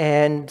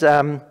 and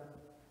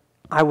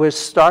I was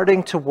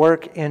starting to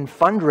work in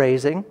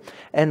fundraising,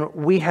 and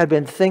we had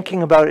been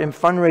thinking about in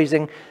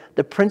fundraising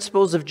the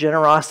principles of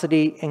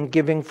generosity and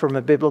giving from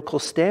a biblical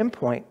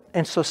standpoint.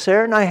 And so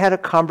Sarah and I had a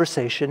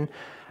conversation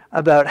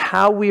about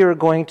how we are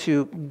going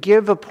to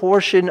give a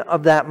portion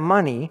of that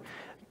money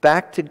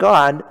back to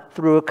God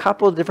through a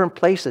couple of different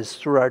places,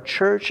 through our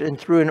church and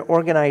through an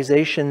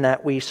organization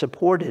that we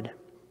supported.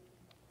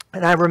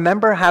 And I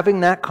remember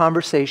having that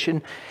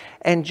conversation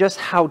and just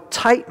how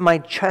tight my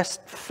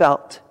chest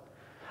felt.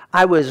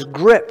 I was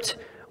gripped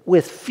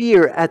with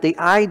fear at the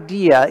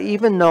idea,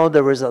 even though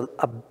there was a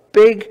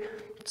big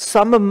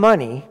sum of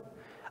money,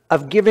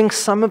 of giving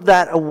some of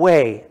that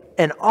away.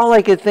 And all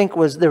I could think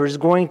was there was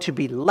going to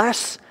be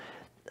less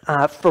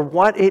for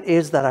what it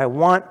is that I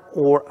want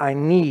or I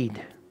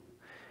need.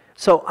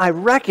 So I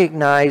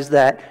recognize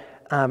that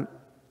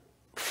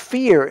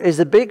fear is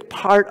a big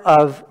part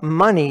of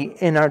money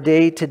in our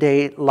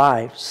day-to-day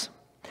lives.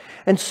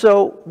 And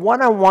so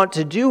what I want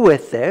to do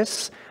with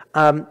this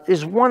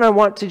is, one, I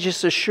want to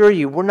just assure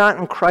you, we're not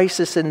in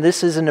crisis, and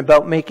this isn't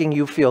about making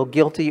you feel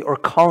guilty or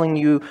calling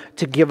you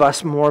to give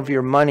us more of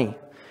your money.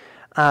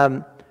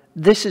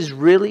 This is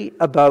really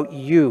about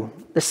you.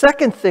 The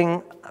second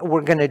thing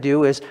we're going to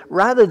do is,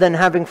 rather than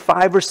having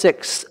 5 or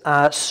 6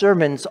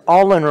 sermons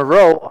all in a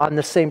row on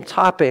the same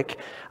topic,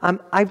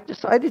 I've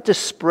decided to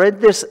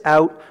spread this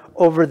out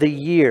over the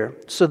year.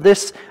 So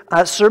this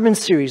sermon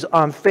series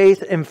on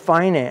faith and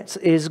finance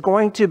is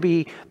going to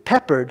be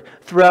peppered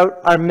throughout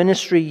our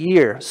ministry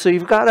year. So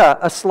you've got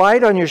a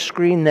slide on your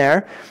screen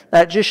there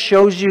that just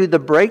shows you the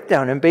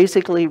breakdown. And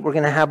basically, we're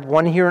going to have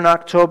one here in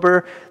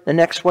October, the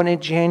next one in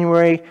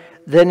January,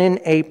 then in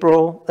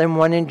April, then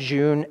one in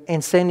June,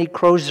 and Sandy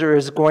Crozer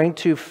is going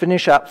to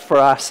finish up for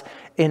us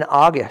in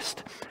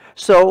August.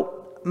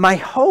 So my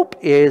hope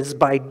is,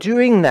 by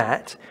doing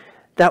that,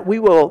 that we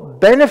will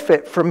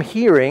benefit from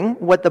hearing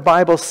what the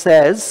Bible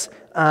says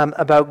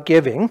about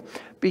giving,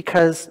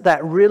 because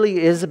that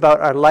really is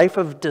about our life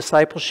of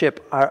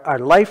discipleship, our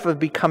life of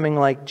becoming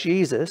like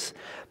Jesus,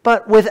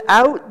 but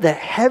without the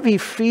heavy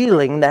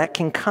feeling that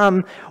can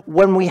come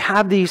when we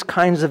have these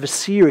kinds of a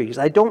series.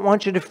 I don't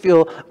want you to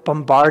feel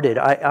bombarded.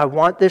 I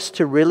want this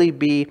to really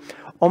be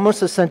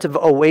almost a sense of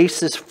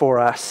oasis for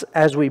us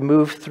as we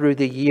move through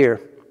the year.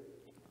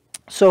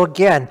 So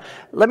again,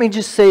 let me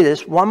just say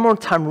this one more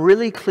time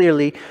really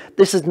clearly.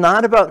 This is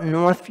not about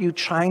Northview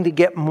trying to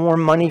get more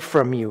money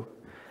from you.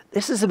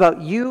 This is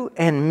about you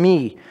and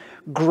me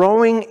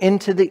growing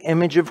into the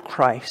image of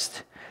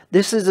Christ.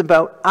 This is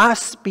about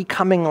us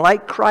becoming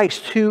like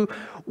Christ, who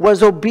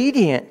was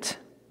obedient,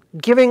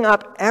 giving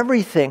up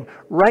everything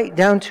right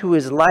down to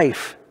his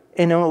life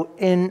in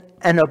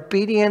an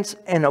obedience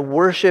and a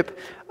worship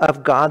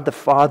of God the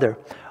Father.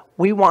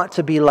 We want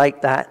to be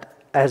like that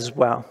as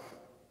well.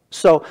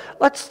 So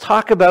let's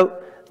talk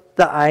about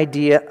the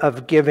idea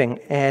of giving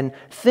and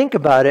think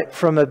about it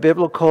from a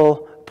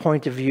biblical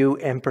point of view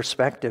and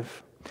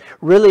perspective.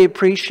 Really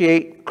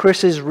appreciate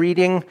Chris's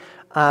reading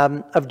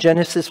of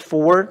Genesis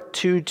 4,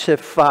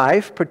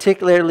 2-5,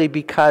 particularly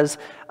because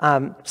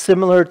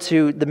similar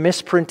to the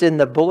misprint in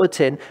the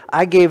bulletin,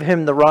 I gave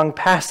him the wrong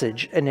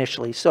passage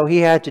initially. So he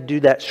had to do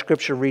that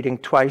scripture reading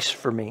twice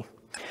for me.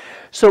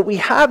 So we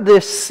have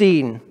this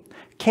scene,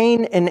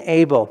 Cain and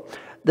Abel,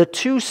 the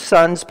 2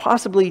 sons,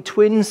 possibly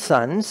twin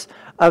sons,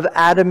 of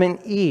Adam and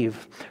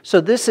Eve.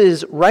 So this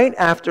is right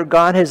after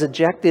God has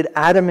ejected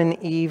Adam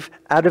and Eve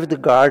out of the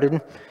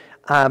garden.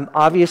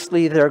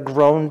 Obviously, they're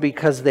grown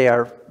because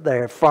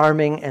they're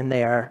farming and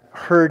they are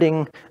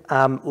herding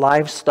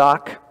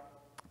livestock.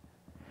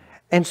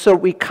 And so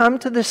we come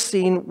to the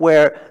scene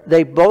where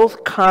they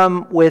both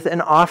come with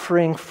an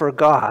offering for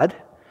God,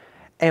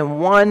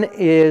 and one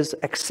is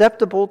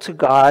acceptable to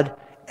God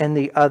and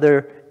the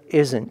other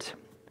isn't.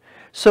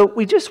 So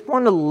we just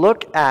want to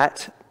look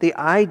at the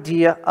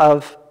idea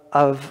of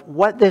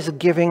what this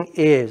giving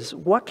is.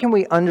 What can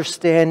we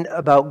understand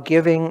about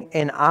giving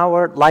in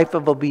our life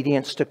of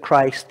obedience to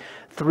Christ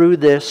through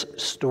this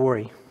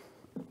story?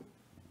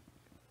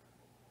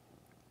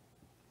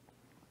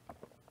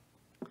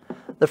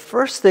 The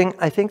first thing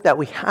I think that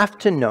we have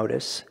to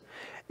notice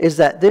is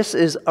that this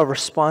is a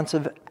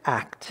responsive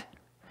act.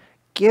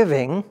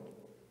 Giving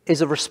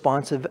is a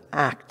responsive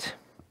act.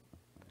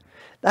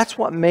 That's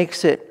what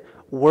makes it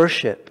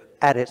worship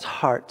at its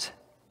heart.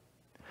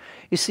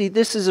 You see,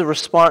 this is a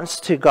response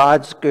to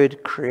God's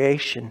good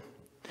creation.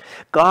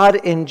 God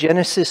in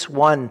Genesis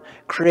 1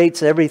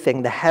 creates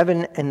everything, the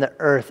heaven and the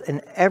earth,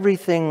 and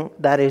everything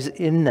that is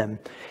in them.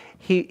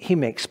 He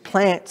makes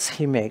plants,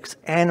 he makes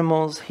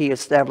animals, he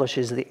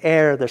establishes the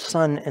air, the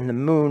sun, and the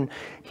moon.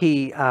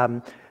 He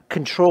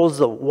controls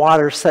the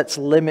water, sets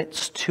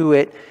limits to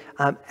it.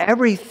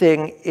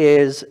 Everything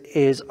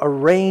is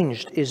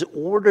arranged, is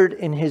ordered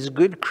in his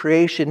good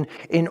creation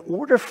in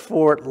order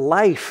for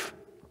life,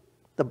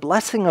 the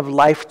blessing of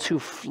life, to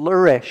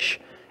flourish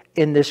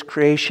in this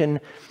creation.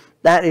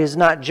 That is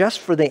not just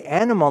for the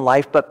animal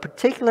life, but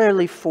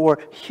particularly for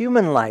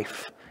human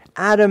life.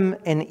 Adam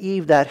and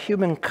Eve, that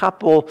human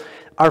couple,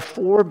 are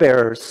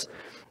forebearers.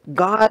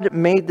 God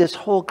made this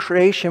whole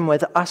creation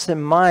with us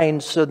in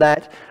mind so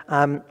that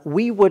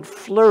we would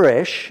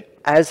flourish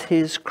as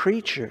his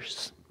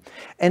creatures.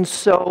 And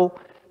so,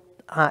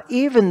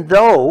 even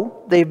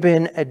though they've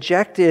been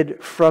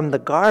ejected from the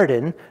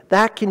garden,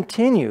 that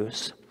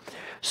continues.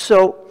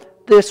 So,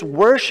 this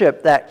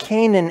worship that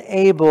Cain and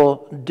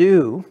Abel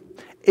do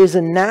is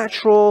a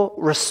natural,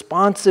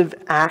 responsive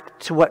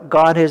act to what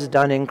God has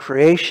done in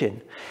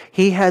creation.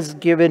 He has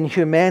given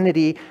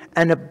humanity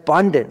an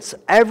abundance.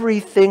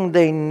 Everything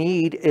they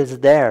need is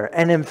there.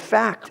 And in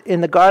fact,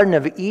 in the Garden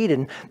of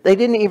Eden, they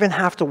didn't even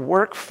have to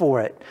work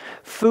for it.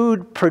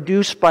 Food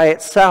produced by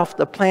itself,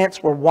 the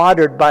plants were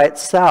watered by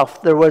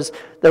itself. There was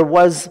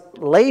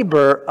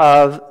labor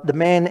of the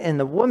man and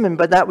the woman,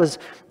 but that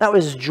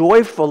was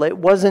joyful. It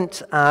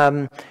wasn't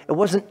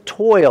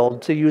toil,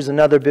 to use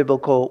another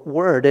biblical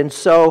word. And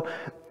so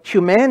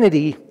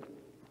humanity,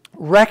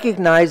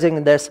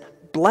 recognizing this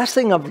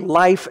blessing of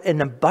life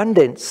and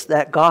abundance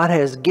that God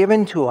has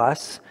given to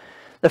us,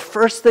 the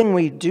first thing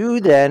we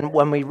do then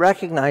when we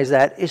recognize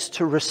that is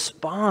to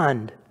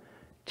respond,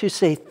 to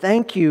say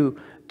thank you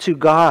to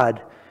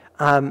God,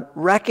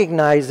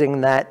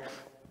 recognizing that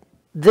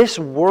this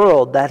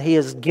world that he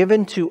has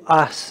given to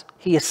us,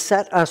 he has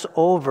set us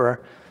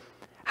over,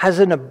 has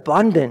an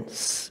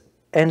abundance.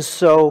 And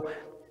so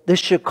this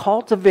should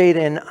cultivate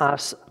in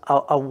us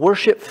a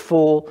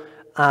worshipful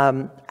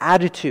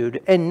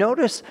attitude. And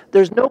notice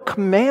there's no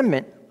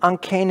commandment on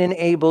Cain and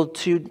Abel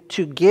to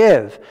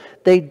give.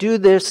 They do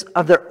this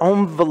of their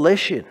own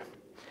volition.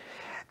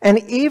 And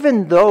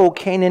even though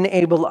Cain and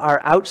Abel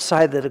are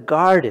outside of the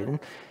garden,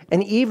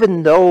 and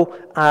even though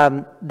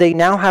they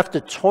now have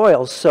to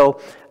toil, so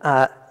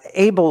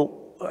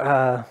Abel,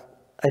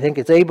 I think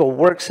it's Abel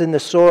works in the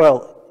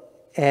soil,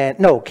 and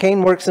no,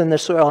 Cain works in the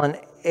soil and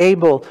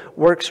Abel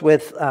works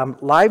with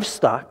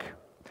livestock.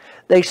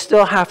 They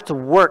still have to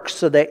work,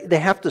 so they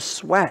have to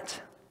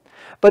sweat.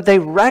 But they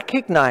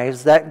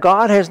recognize that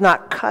God has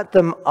not cut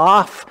them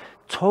off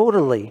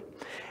totally.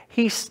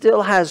 He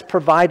still has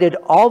provided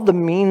all the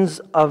means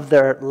of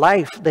their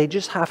life. They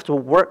just have to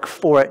work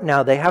for it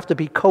now. They have to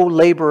be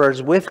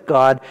co-laborers with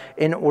God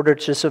in order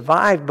to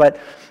survive. But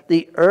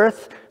the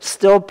earth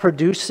still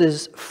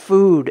produces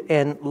food,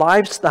 and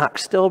livestock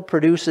still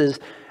produces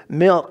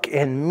milk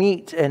and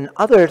meat and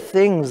other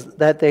things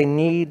that they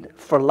need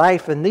for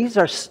life. And these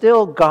are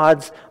still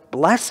God's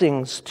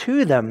blessings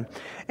to them.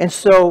 And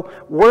so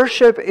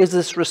worship is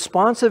this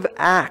responsive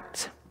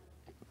act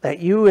that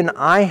you and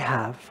I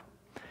have.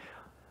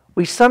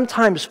 We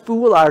sometimes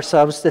fool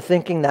ourselves to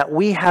thinking that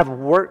we have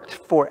worked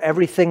for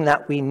everything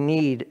that we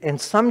need. And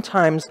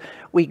sometimes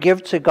we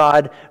give to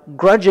God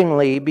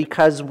grudgingly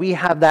because we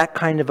have that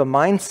kind of a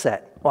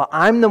mindset. Well,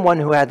 I'm the one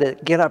who had to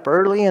get up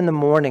early in the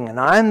morning, and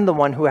I'm the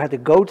one who had to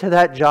go to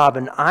that job,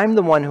 and I'm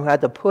the one who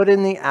had to put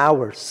in the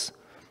hours.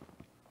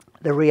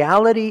 The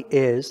reality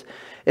is,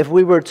 if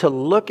we were to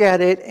look at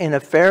it in a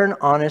fair and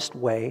honest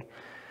way,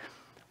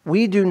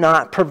 we do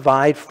not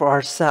provide for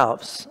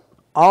ourselves.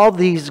 All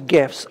these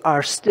gifts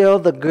are still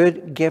the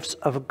good gifts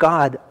of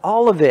God.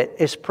 All of it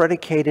is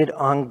predicated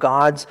on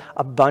God's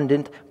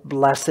abundant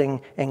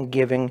blessing and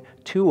giving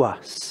to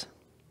us.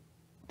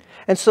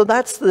 And so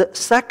that's the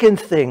second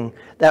thing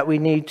that we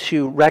need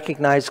to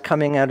recognize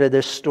coming out of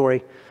this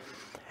story,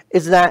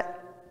 is that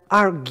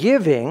our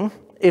giving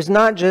is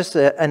not just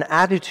an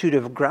attitude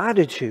of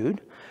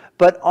gratitude,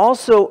 but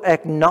also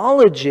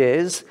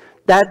acknowledges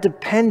that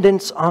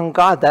dependence on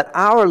God, that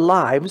our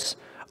lives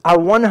are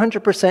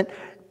 100%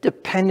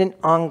 dependent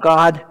on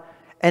God,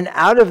 and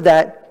out of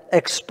that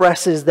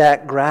expresses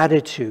that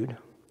gratitude.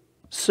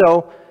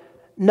 So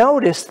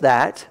notice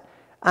that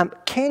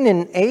Cain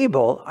and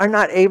Abel are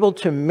not able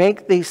to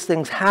make these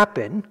things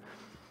happen.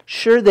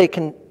 Sure, they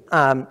can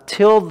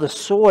till the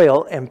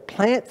soil and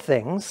plant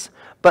things,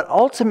 but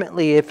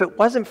ultimately, if it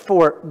wasn't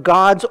for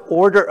God's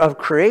order of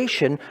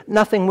creation,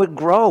 nothing would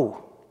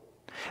grow.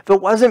 If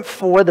it wasn't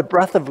for the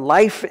breath of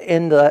life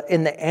in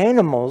the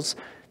animals,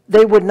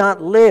 they would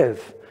not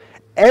live.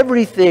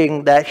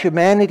 Everything that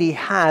humanity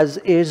has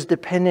is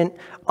dependent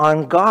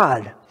on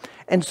God.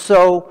 And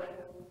so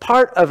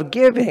part of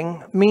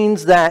giving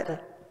means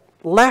that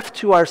left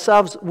to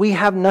ourselves, we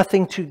have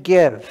nothing to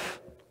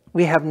give.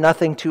 We have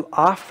nothing to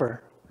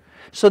offer.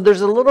 So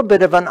there's a little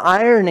bit of an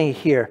irony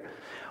here.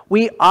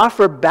 We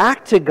offer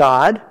back to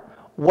God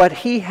what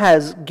He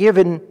has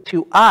given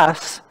to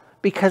us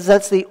because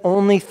that's the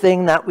only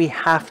thing that we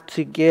have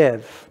to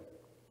give.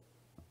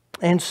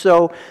 And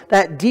so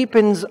that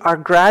deepens our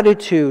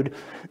gratitude,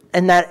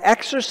 and that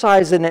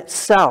exercise in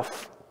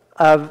itself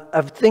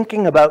of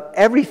thinking about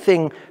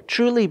everything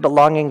truly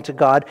belonging to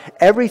God,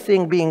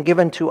 everything being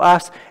given to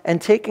us,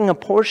 and taking a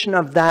portion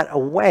of that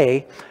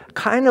away,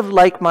 kind of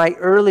like my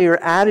earlier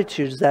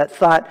attitudes that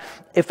thought,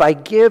 if I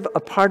give a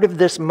part of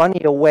this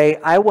money away,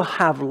 I will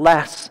have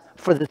less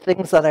for the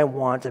things that I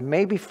want and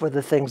maybe for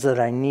the things that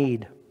I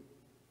need.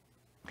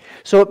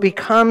 So it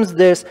becomes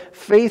this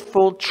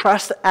faithful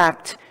trust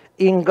act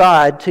in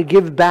God to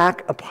give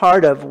back a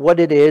part of what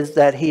it is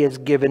that He has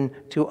given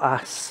to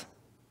us.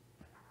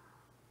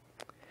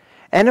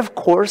 And of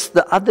course,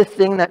 the other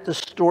thing that the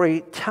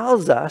story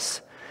tells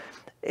us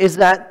is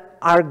that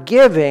our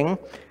giving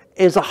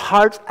is a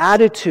heart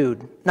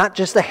attitude, not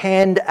just a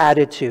hand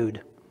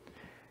attitude.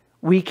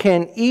 We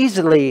can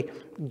easily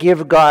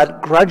give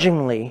God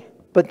grudgingly,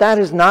 but that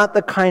is not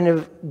the kind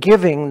of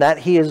giving that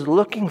He is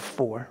looking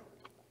for.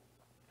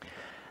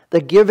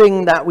 The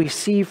giving that we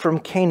see from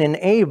Cain and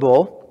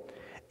Abel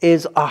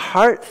is a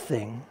heart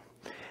thing.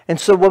 And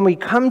so when we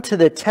come to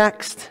the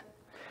text,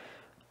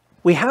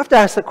 we have to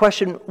ask the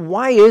question,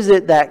 why is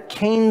it that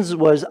Cain's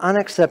was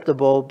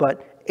unacceptable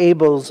but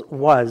Abel's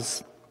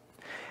was?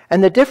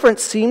 And the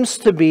difference seems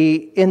to be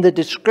in the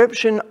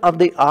description of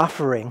the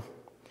offering.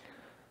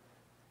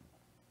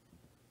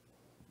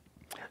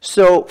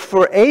 So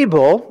for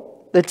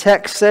Abel, the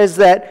text says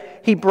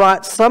that he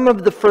brought some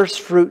of the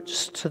first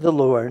fruits to the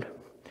Lord,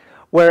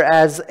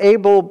 whereas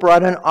Abel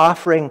brought an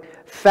offering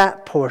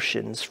fat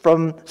portions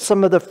from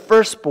some of the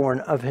firstborn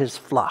of his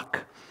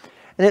flock.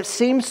 And it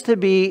seems to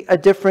be a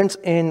difference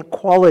in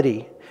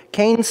quality.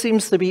 Cain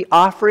seems to be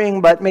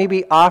offering, but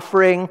maybe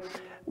offering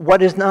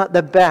what is not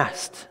the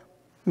best.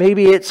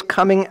 Maybe it's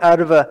coming out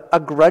of a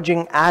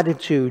grudging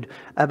attitude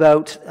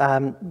about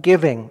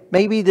giving.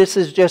 Maybe this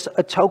is just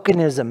a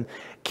tokenism.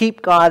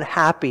 Keep God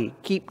happy.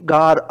 Keep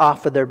God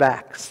off of their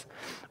backs.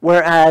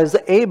 Whereas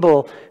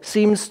Abel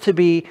seems to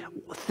be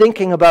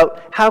thinking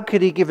about how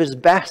could he give his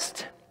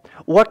best?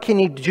 What can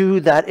he do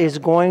that is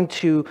going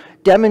to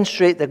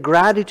demonstrate the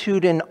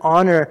gratitude and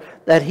honor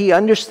that he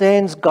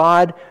understands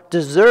God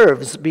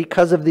deserves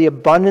because of the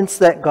abundance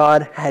that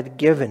God had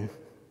given?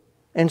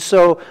 And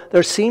so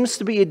there seems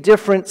to be a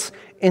difference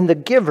in the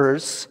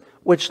givers,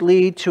 which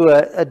lead to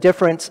a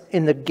difference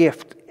in the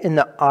gift, in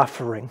the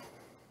offering.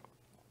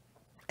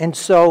 And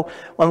so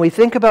when we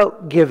think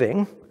about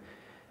giving,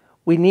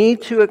 we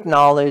need to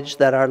acknowledge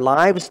that our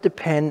lives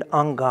depend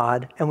on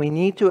God, and we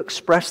need to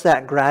express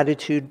that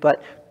gratitude,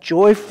 but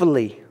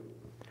joyfully,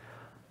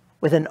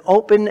 with an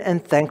open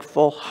and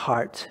thankful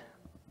heart,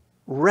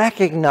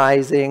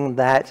 recognizing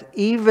that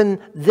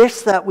even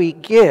this that we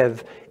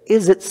give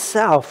is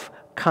itself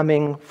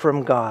coming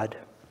from God.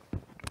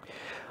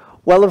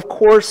 Well, of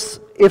course,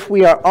 if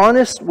we are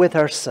honest with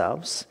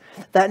ourselves,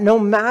 that no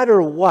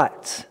matter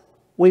what,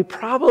 we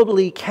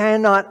probably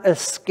cannot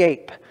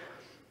escape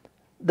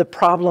the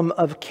problem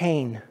of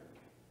Cain.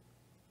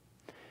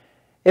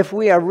 If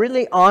we are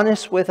really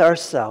honest with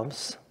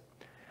ourselves,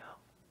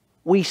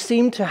 we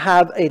seem to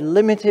have a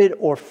limited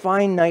or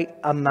finite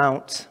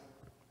amount.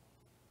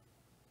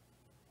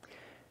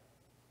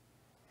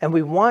 And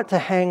we want to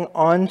hang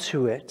on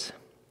to it.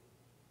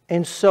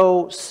 And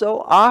so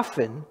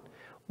often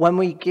when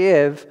we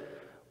give,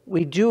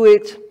 we do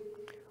it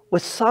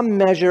with some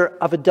measure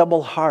of a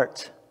double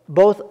heart,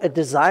 both a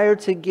desire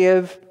to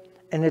give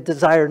and a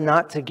desire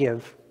not to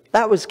give.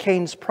 That was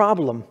Cain's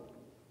problem.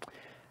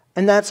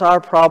 And that's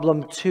our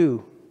problem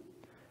too.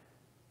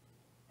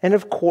 And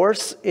of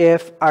course,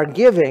 if our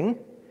giving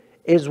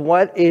is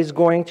what is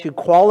going to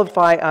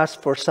qualify us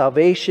for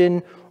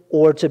salvation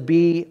or to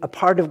be a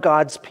part of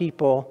God's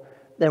people,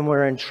 then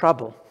we're in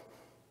trouble.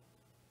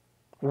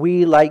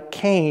 We, like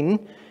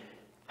Cain,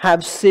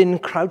 have sin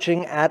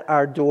crouching at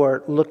our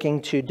door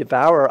looking to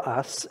devour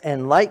us.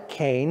 And like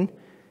Cain,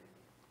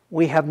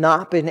 we have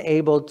not been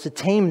able to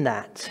tame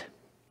that.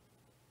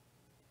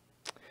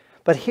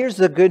 But here's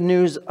the good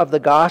news of the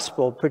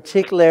gospel,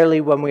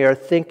 particularly when we are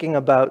thinking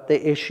about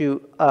the issue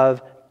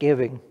of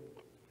giving.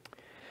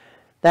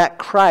 That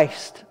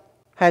Christ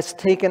has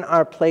taken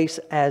our place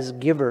as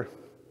giver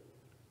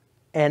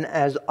and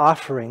as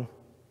offering.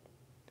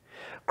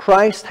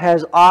 Christ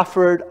has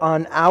offered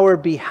on our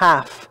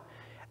behalf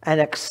an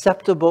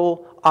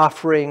acceptable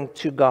offering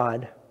to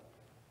God.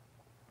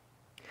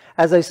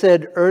 As I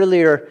said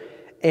earlier,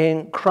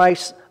 in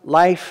Christ's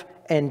life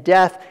and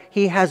death,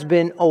 he has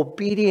been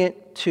obedient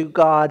to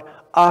God,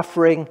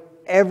 offering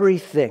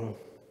everything.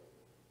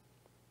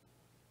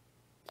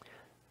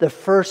 The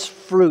first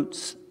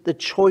fruits, the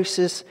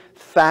choicest,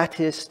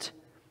 fattest,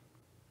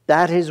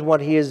 that is what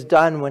he has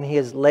done when he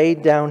has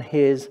laid down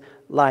his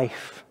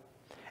life.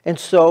 And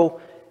so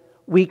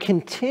we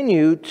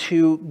continue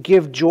to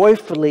give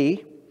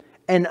joyfully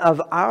and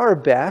of our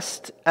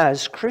best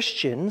as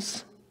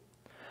Christians,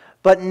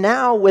 but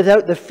now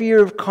without the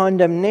fear of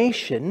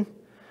condemnation,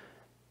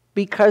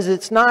 because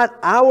it's not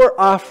our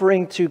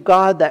offering to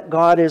God that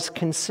God is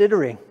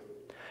considering.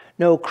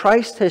 No,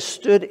 Christ has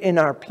stood in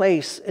our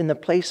place, in the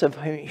place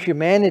of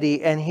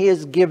humanity, and he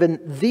has given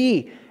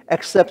the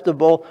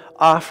acceptable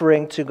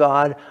offering to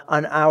God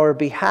on our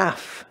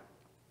behalf.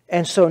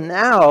 And so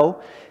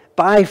now,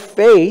 by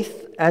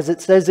faith, as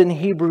it says in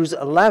Hebrews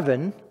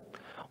 11,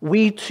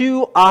 we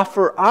too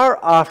offer our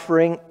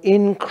offering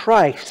in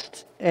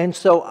Christ. And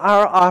so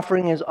our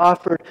offering is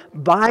offered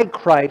by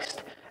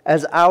Christ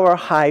as our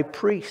high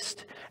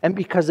priest. And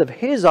because of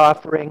his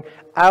offering,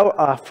 our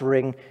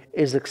offering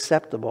is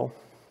acceptable.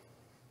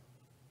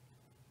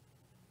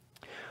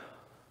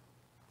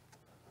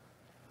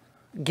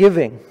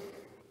 Giving.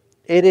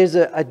 It is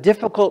a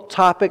difficult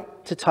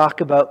topic to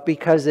talk about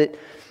because it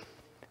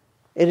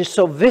is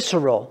so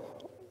visceral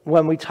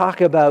when we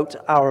talk about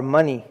our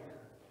money.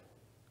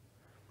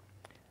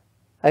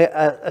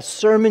 A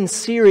sermon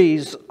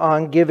series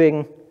on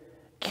giving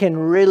can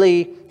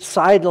really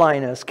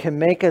sideline us, can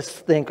make us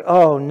think,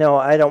 oh no,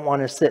 I don't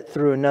want to sit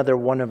through another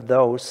one of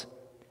those.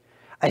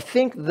 I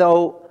think,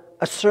 though,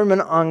 a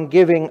sermon on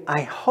giving,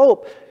 I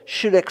hope,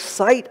 should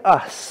excite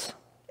us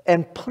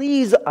and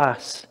please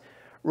us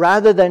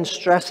rather than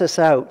stress us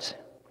out.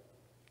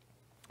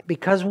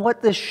 Because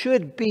what this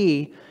should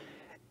be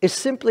is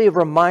simply a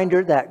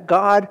reminder that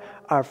God,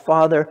 our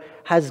Father,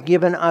 has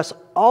given us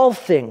all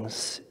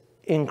things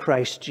in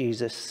Christ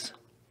Jesus.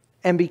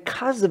 And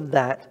because of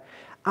that,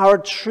 our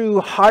true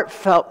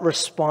heartfelt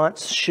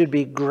response should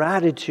be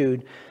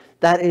gratitude.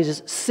 That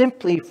is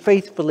simply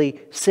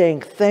faithfully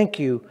saying thank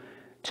you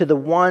to the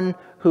one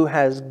who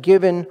has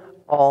given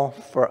all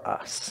for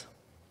us.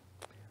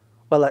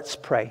 Well, let's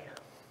pray.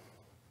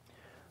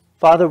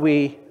 Father,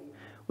 we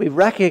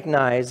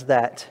recognize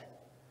that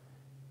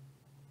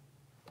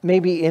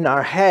maybe in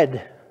our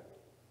head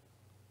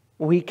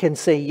we can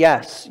say,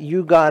 yes,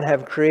 you, God,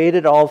 have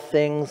created all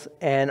things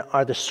and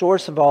are the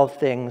source of all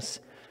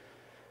things,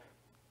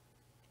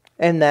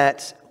 and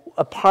that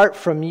apart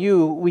from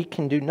you, we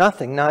can do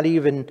nothing, not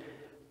even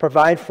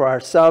provide for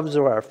ourselves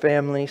or our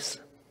families,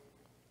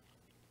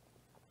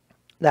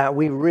 that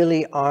we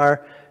really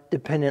are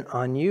dependent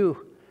on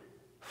you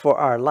for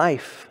our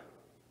life.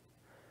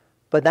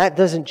 But that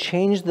doesn't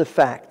change the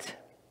fact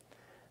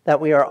that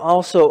we are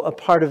also a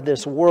part of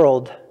this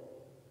world,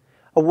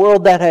 a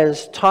world that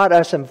has taught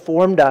us and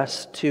formed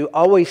us to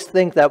always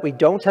think that we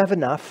don't have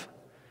enough,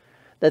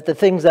 that the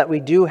things that we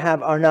do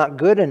have are not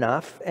good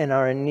enough and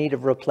are in need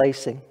of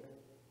replacing.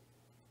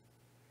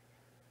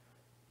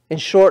 In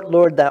short,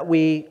 Lord, that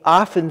we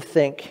often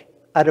think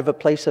out of a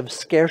place of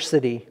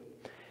scarcity.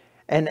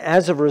 And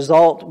as a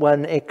result,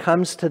 when it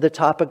comes to the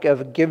topic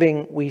of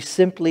giving, we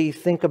simply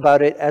think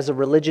about it as a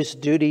religious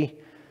duty.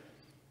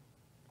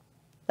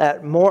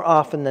 That more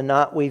often than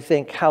not, we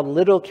think, how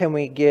little can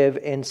we give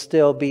and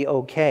still be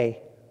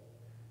okay?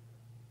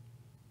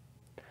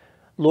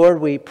 Lord,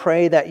 we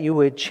pray that you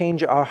would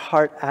change our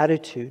heart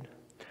attitude.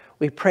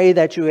 We pray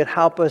that you would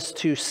help us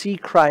to see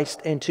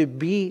Christ and to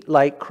be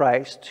like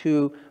Christ,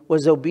 who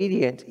was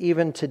obedient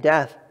even to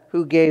death,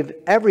 who gave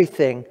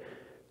everything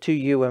to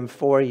you and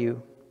for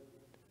you.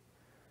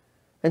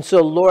 And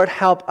so, Lord,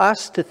 help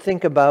us to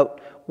think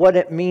about what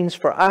it means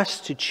for us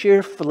to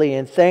cheerfully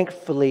and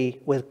thankfully,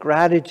 with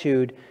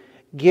gratitude,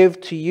 give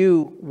to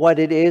you what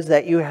it is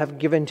that you have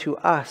given to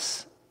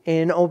us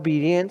in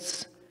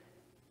obedience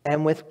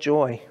and with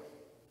joy.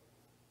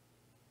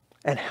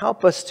 And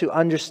help us to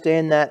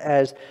understand that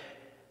as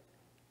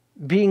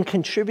being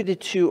contributed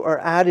to or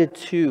added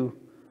to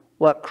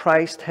what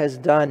Christ has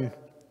done.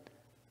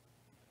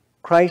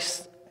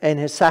 Christ and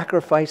his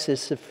sacrifice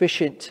is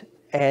sufficient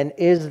and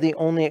is the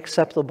only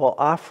acceptable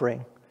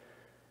offering.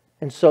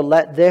 And so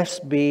let this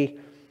be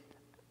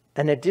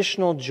an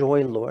additional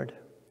joy, Lord,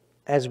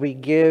 as we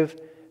give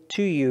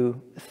to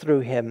you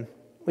through him.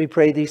 We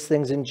pray these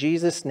things in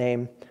Jesus'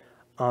 name.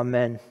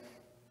 Amen.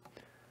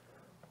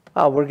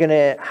 We're going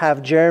to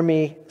have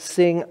Jeremy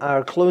sing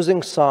our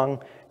closing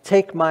song,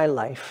 Take My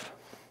Life.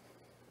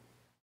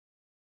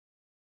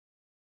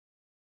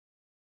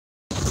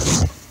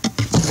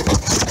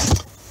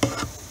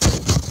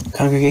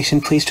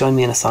 Congregation, please join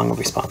me in a song of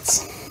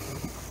response.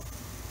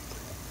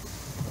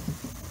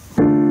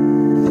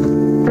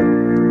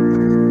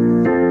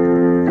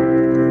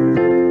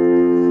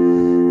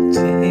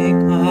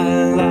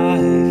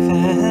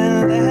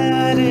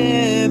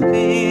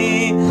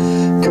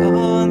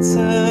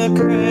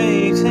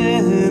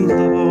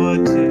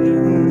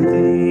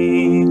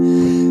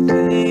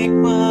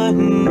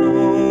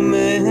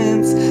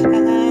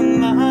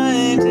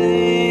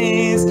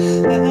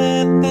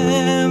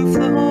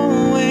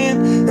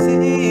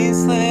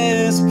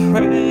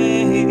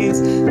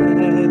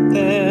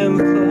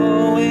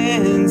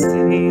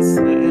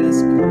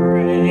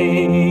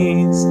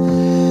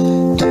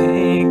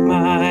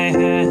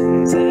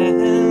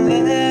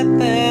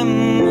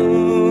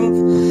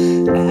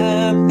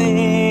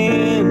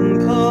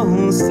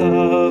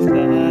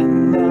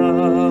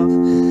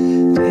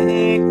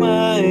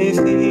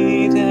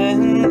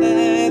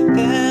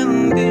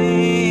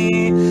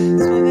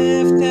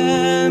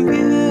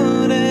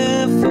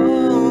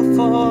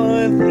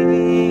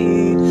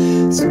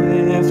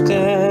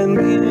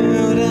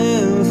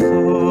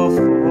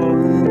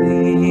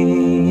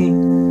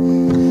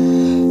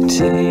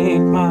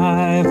 Take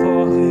my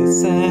voice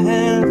lips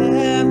and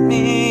let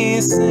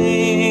me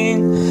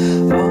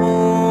sing,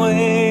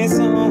 always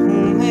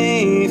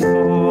only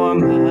for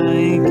my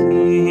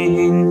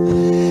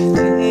King.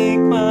 Take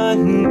my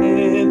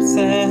lips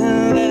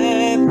and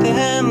let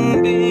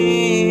them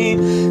be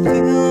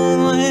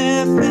filled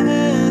with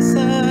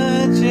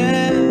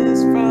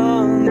messages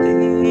from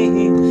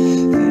thee,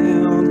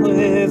 filled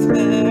with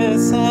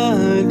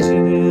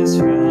messages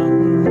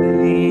from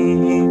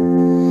thee.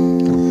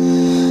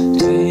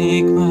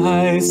 Take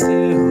my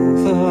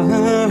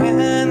silver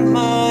and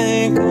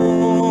my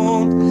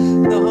gold,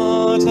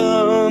 not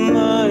a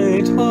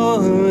mite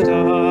would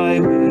I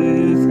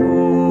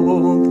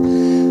withhold.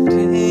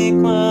 Take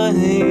my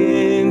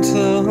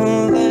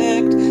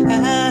intellect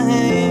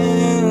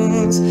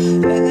and use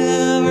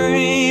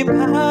every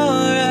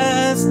power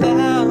as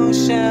thou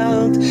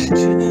shalt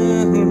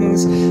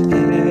choose,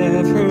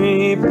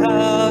 every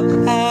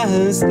power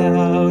as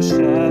thou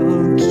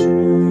shalt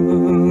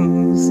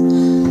choose.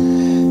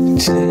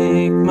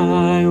 Take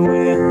my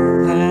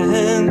will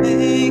and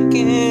make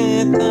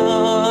it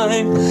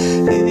thine,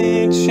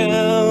 it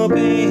shall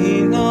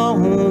be no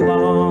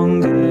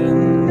longer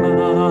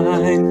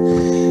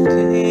mine.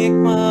 Take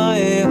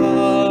my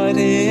heart,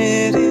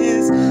 it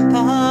is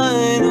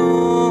thine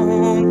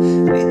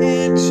own,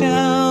 it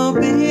shall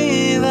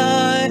be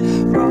thy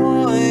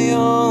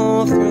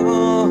royal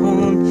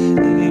throne,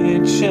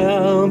 it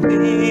shall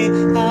be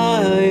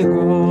thy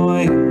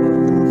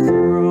royal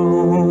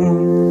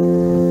throne.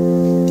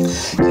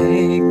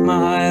 Take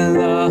my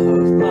love,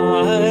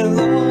 my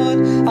Lord,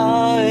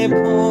 I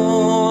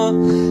pour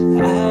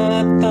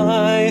at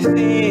thy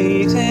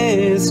feet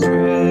is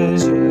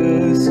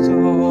treasure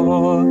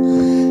store.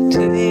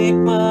 Take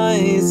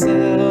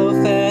myself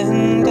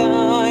and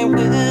I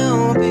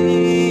will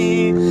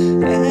be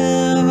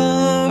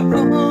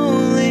ever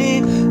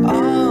only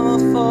all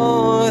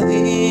for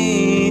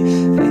thee,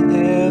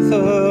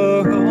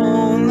 ever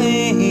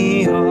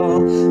only all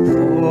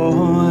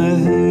for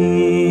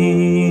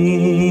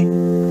thee.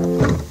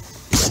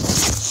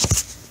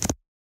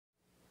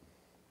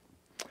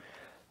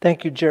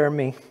 Thank you,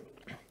 Jeremy.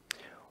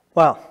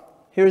 Well,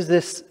 here's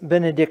this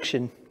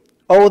benediction.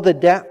 Oh, the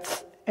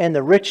depth and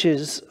the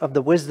riches of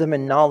the wisdom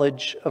and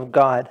knowledge of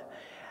God.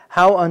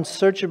 How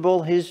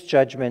unsearchable his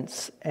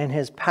judgments and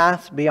his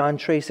paths beyond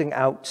tracing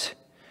out.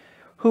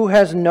 Who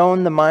has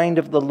known the mind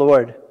of the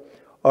Lord,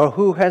 or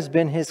who has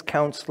been his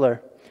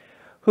counselor?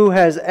 Who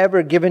has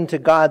ever given to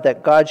God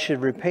that God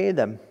should repay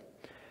them?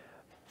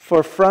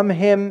 For from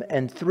him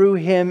and through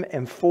him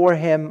and for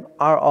him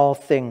are all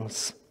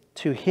things.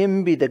 To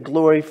him be the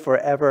glory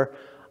forever.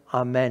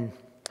 Amen.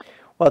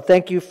 Well,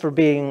 thank you for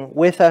being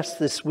with us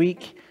this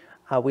week.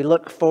 We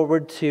look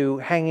forward to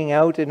hanging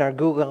out in our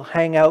Google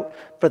Hangout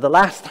for the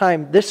last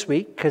time this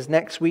week, because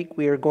next week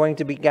we are going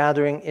to be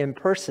gathering in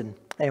person,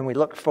 and we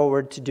look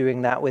forward to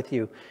doing that with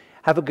you.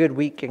 Have a good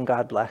week, and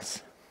God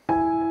bless.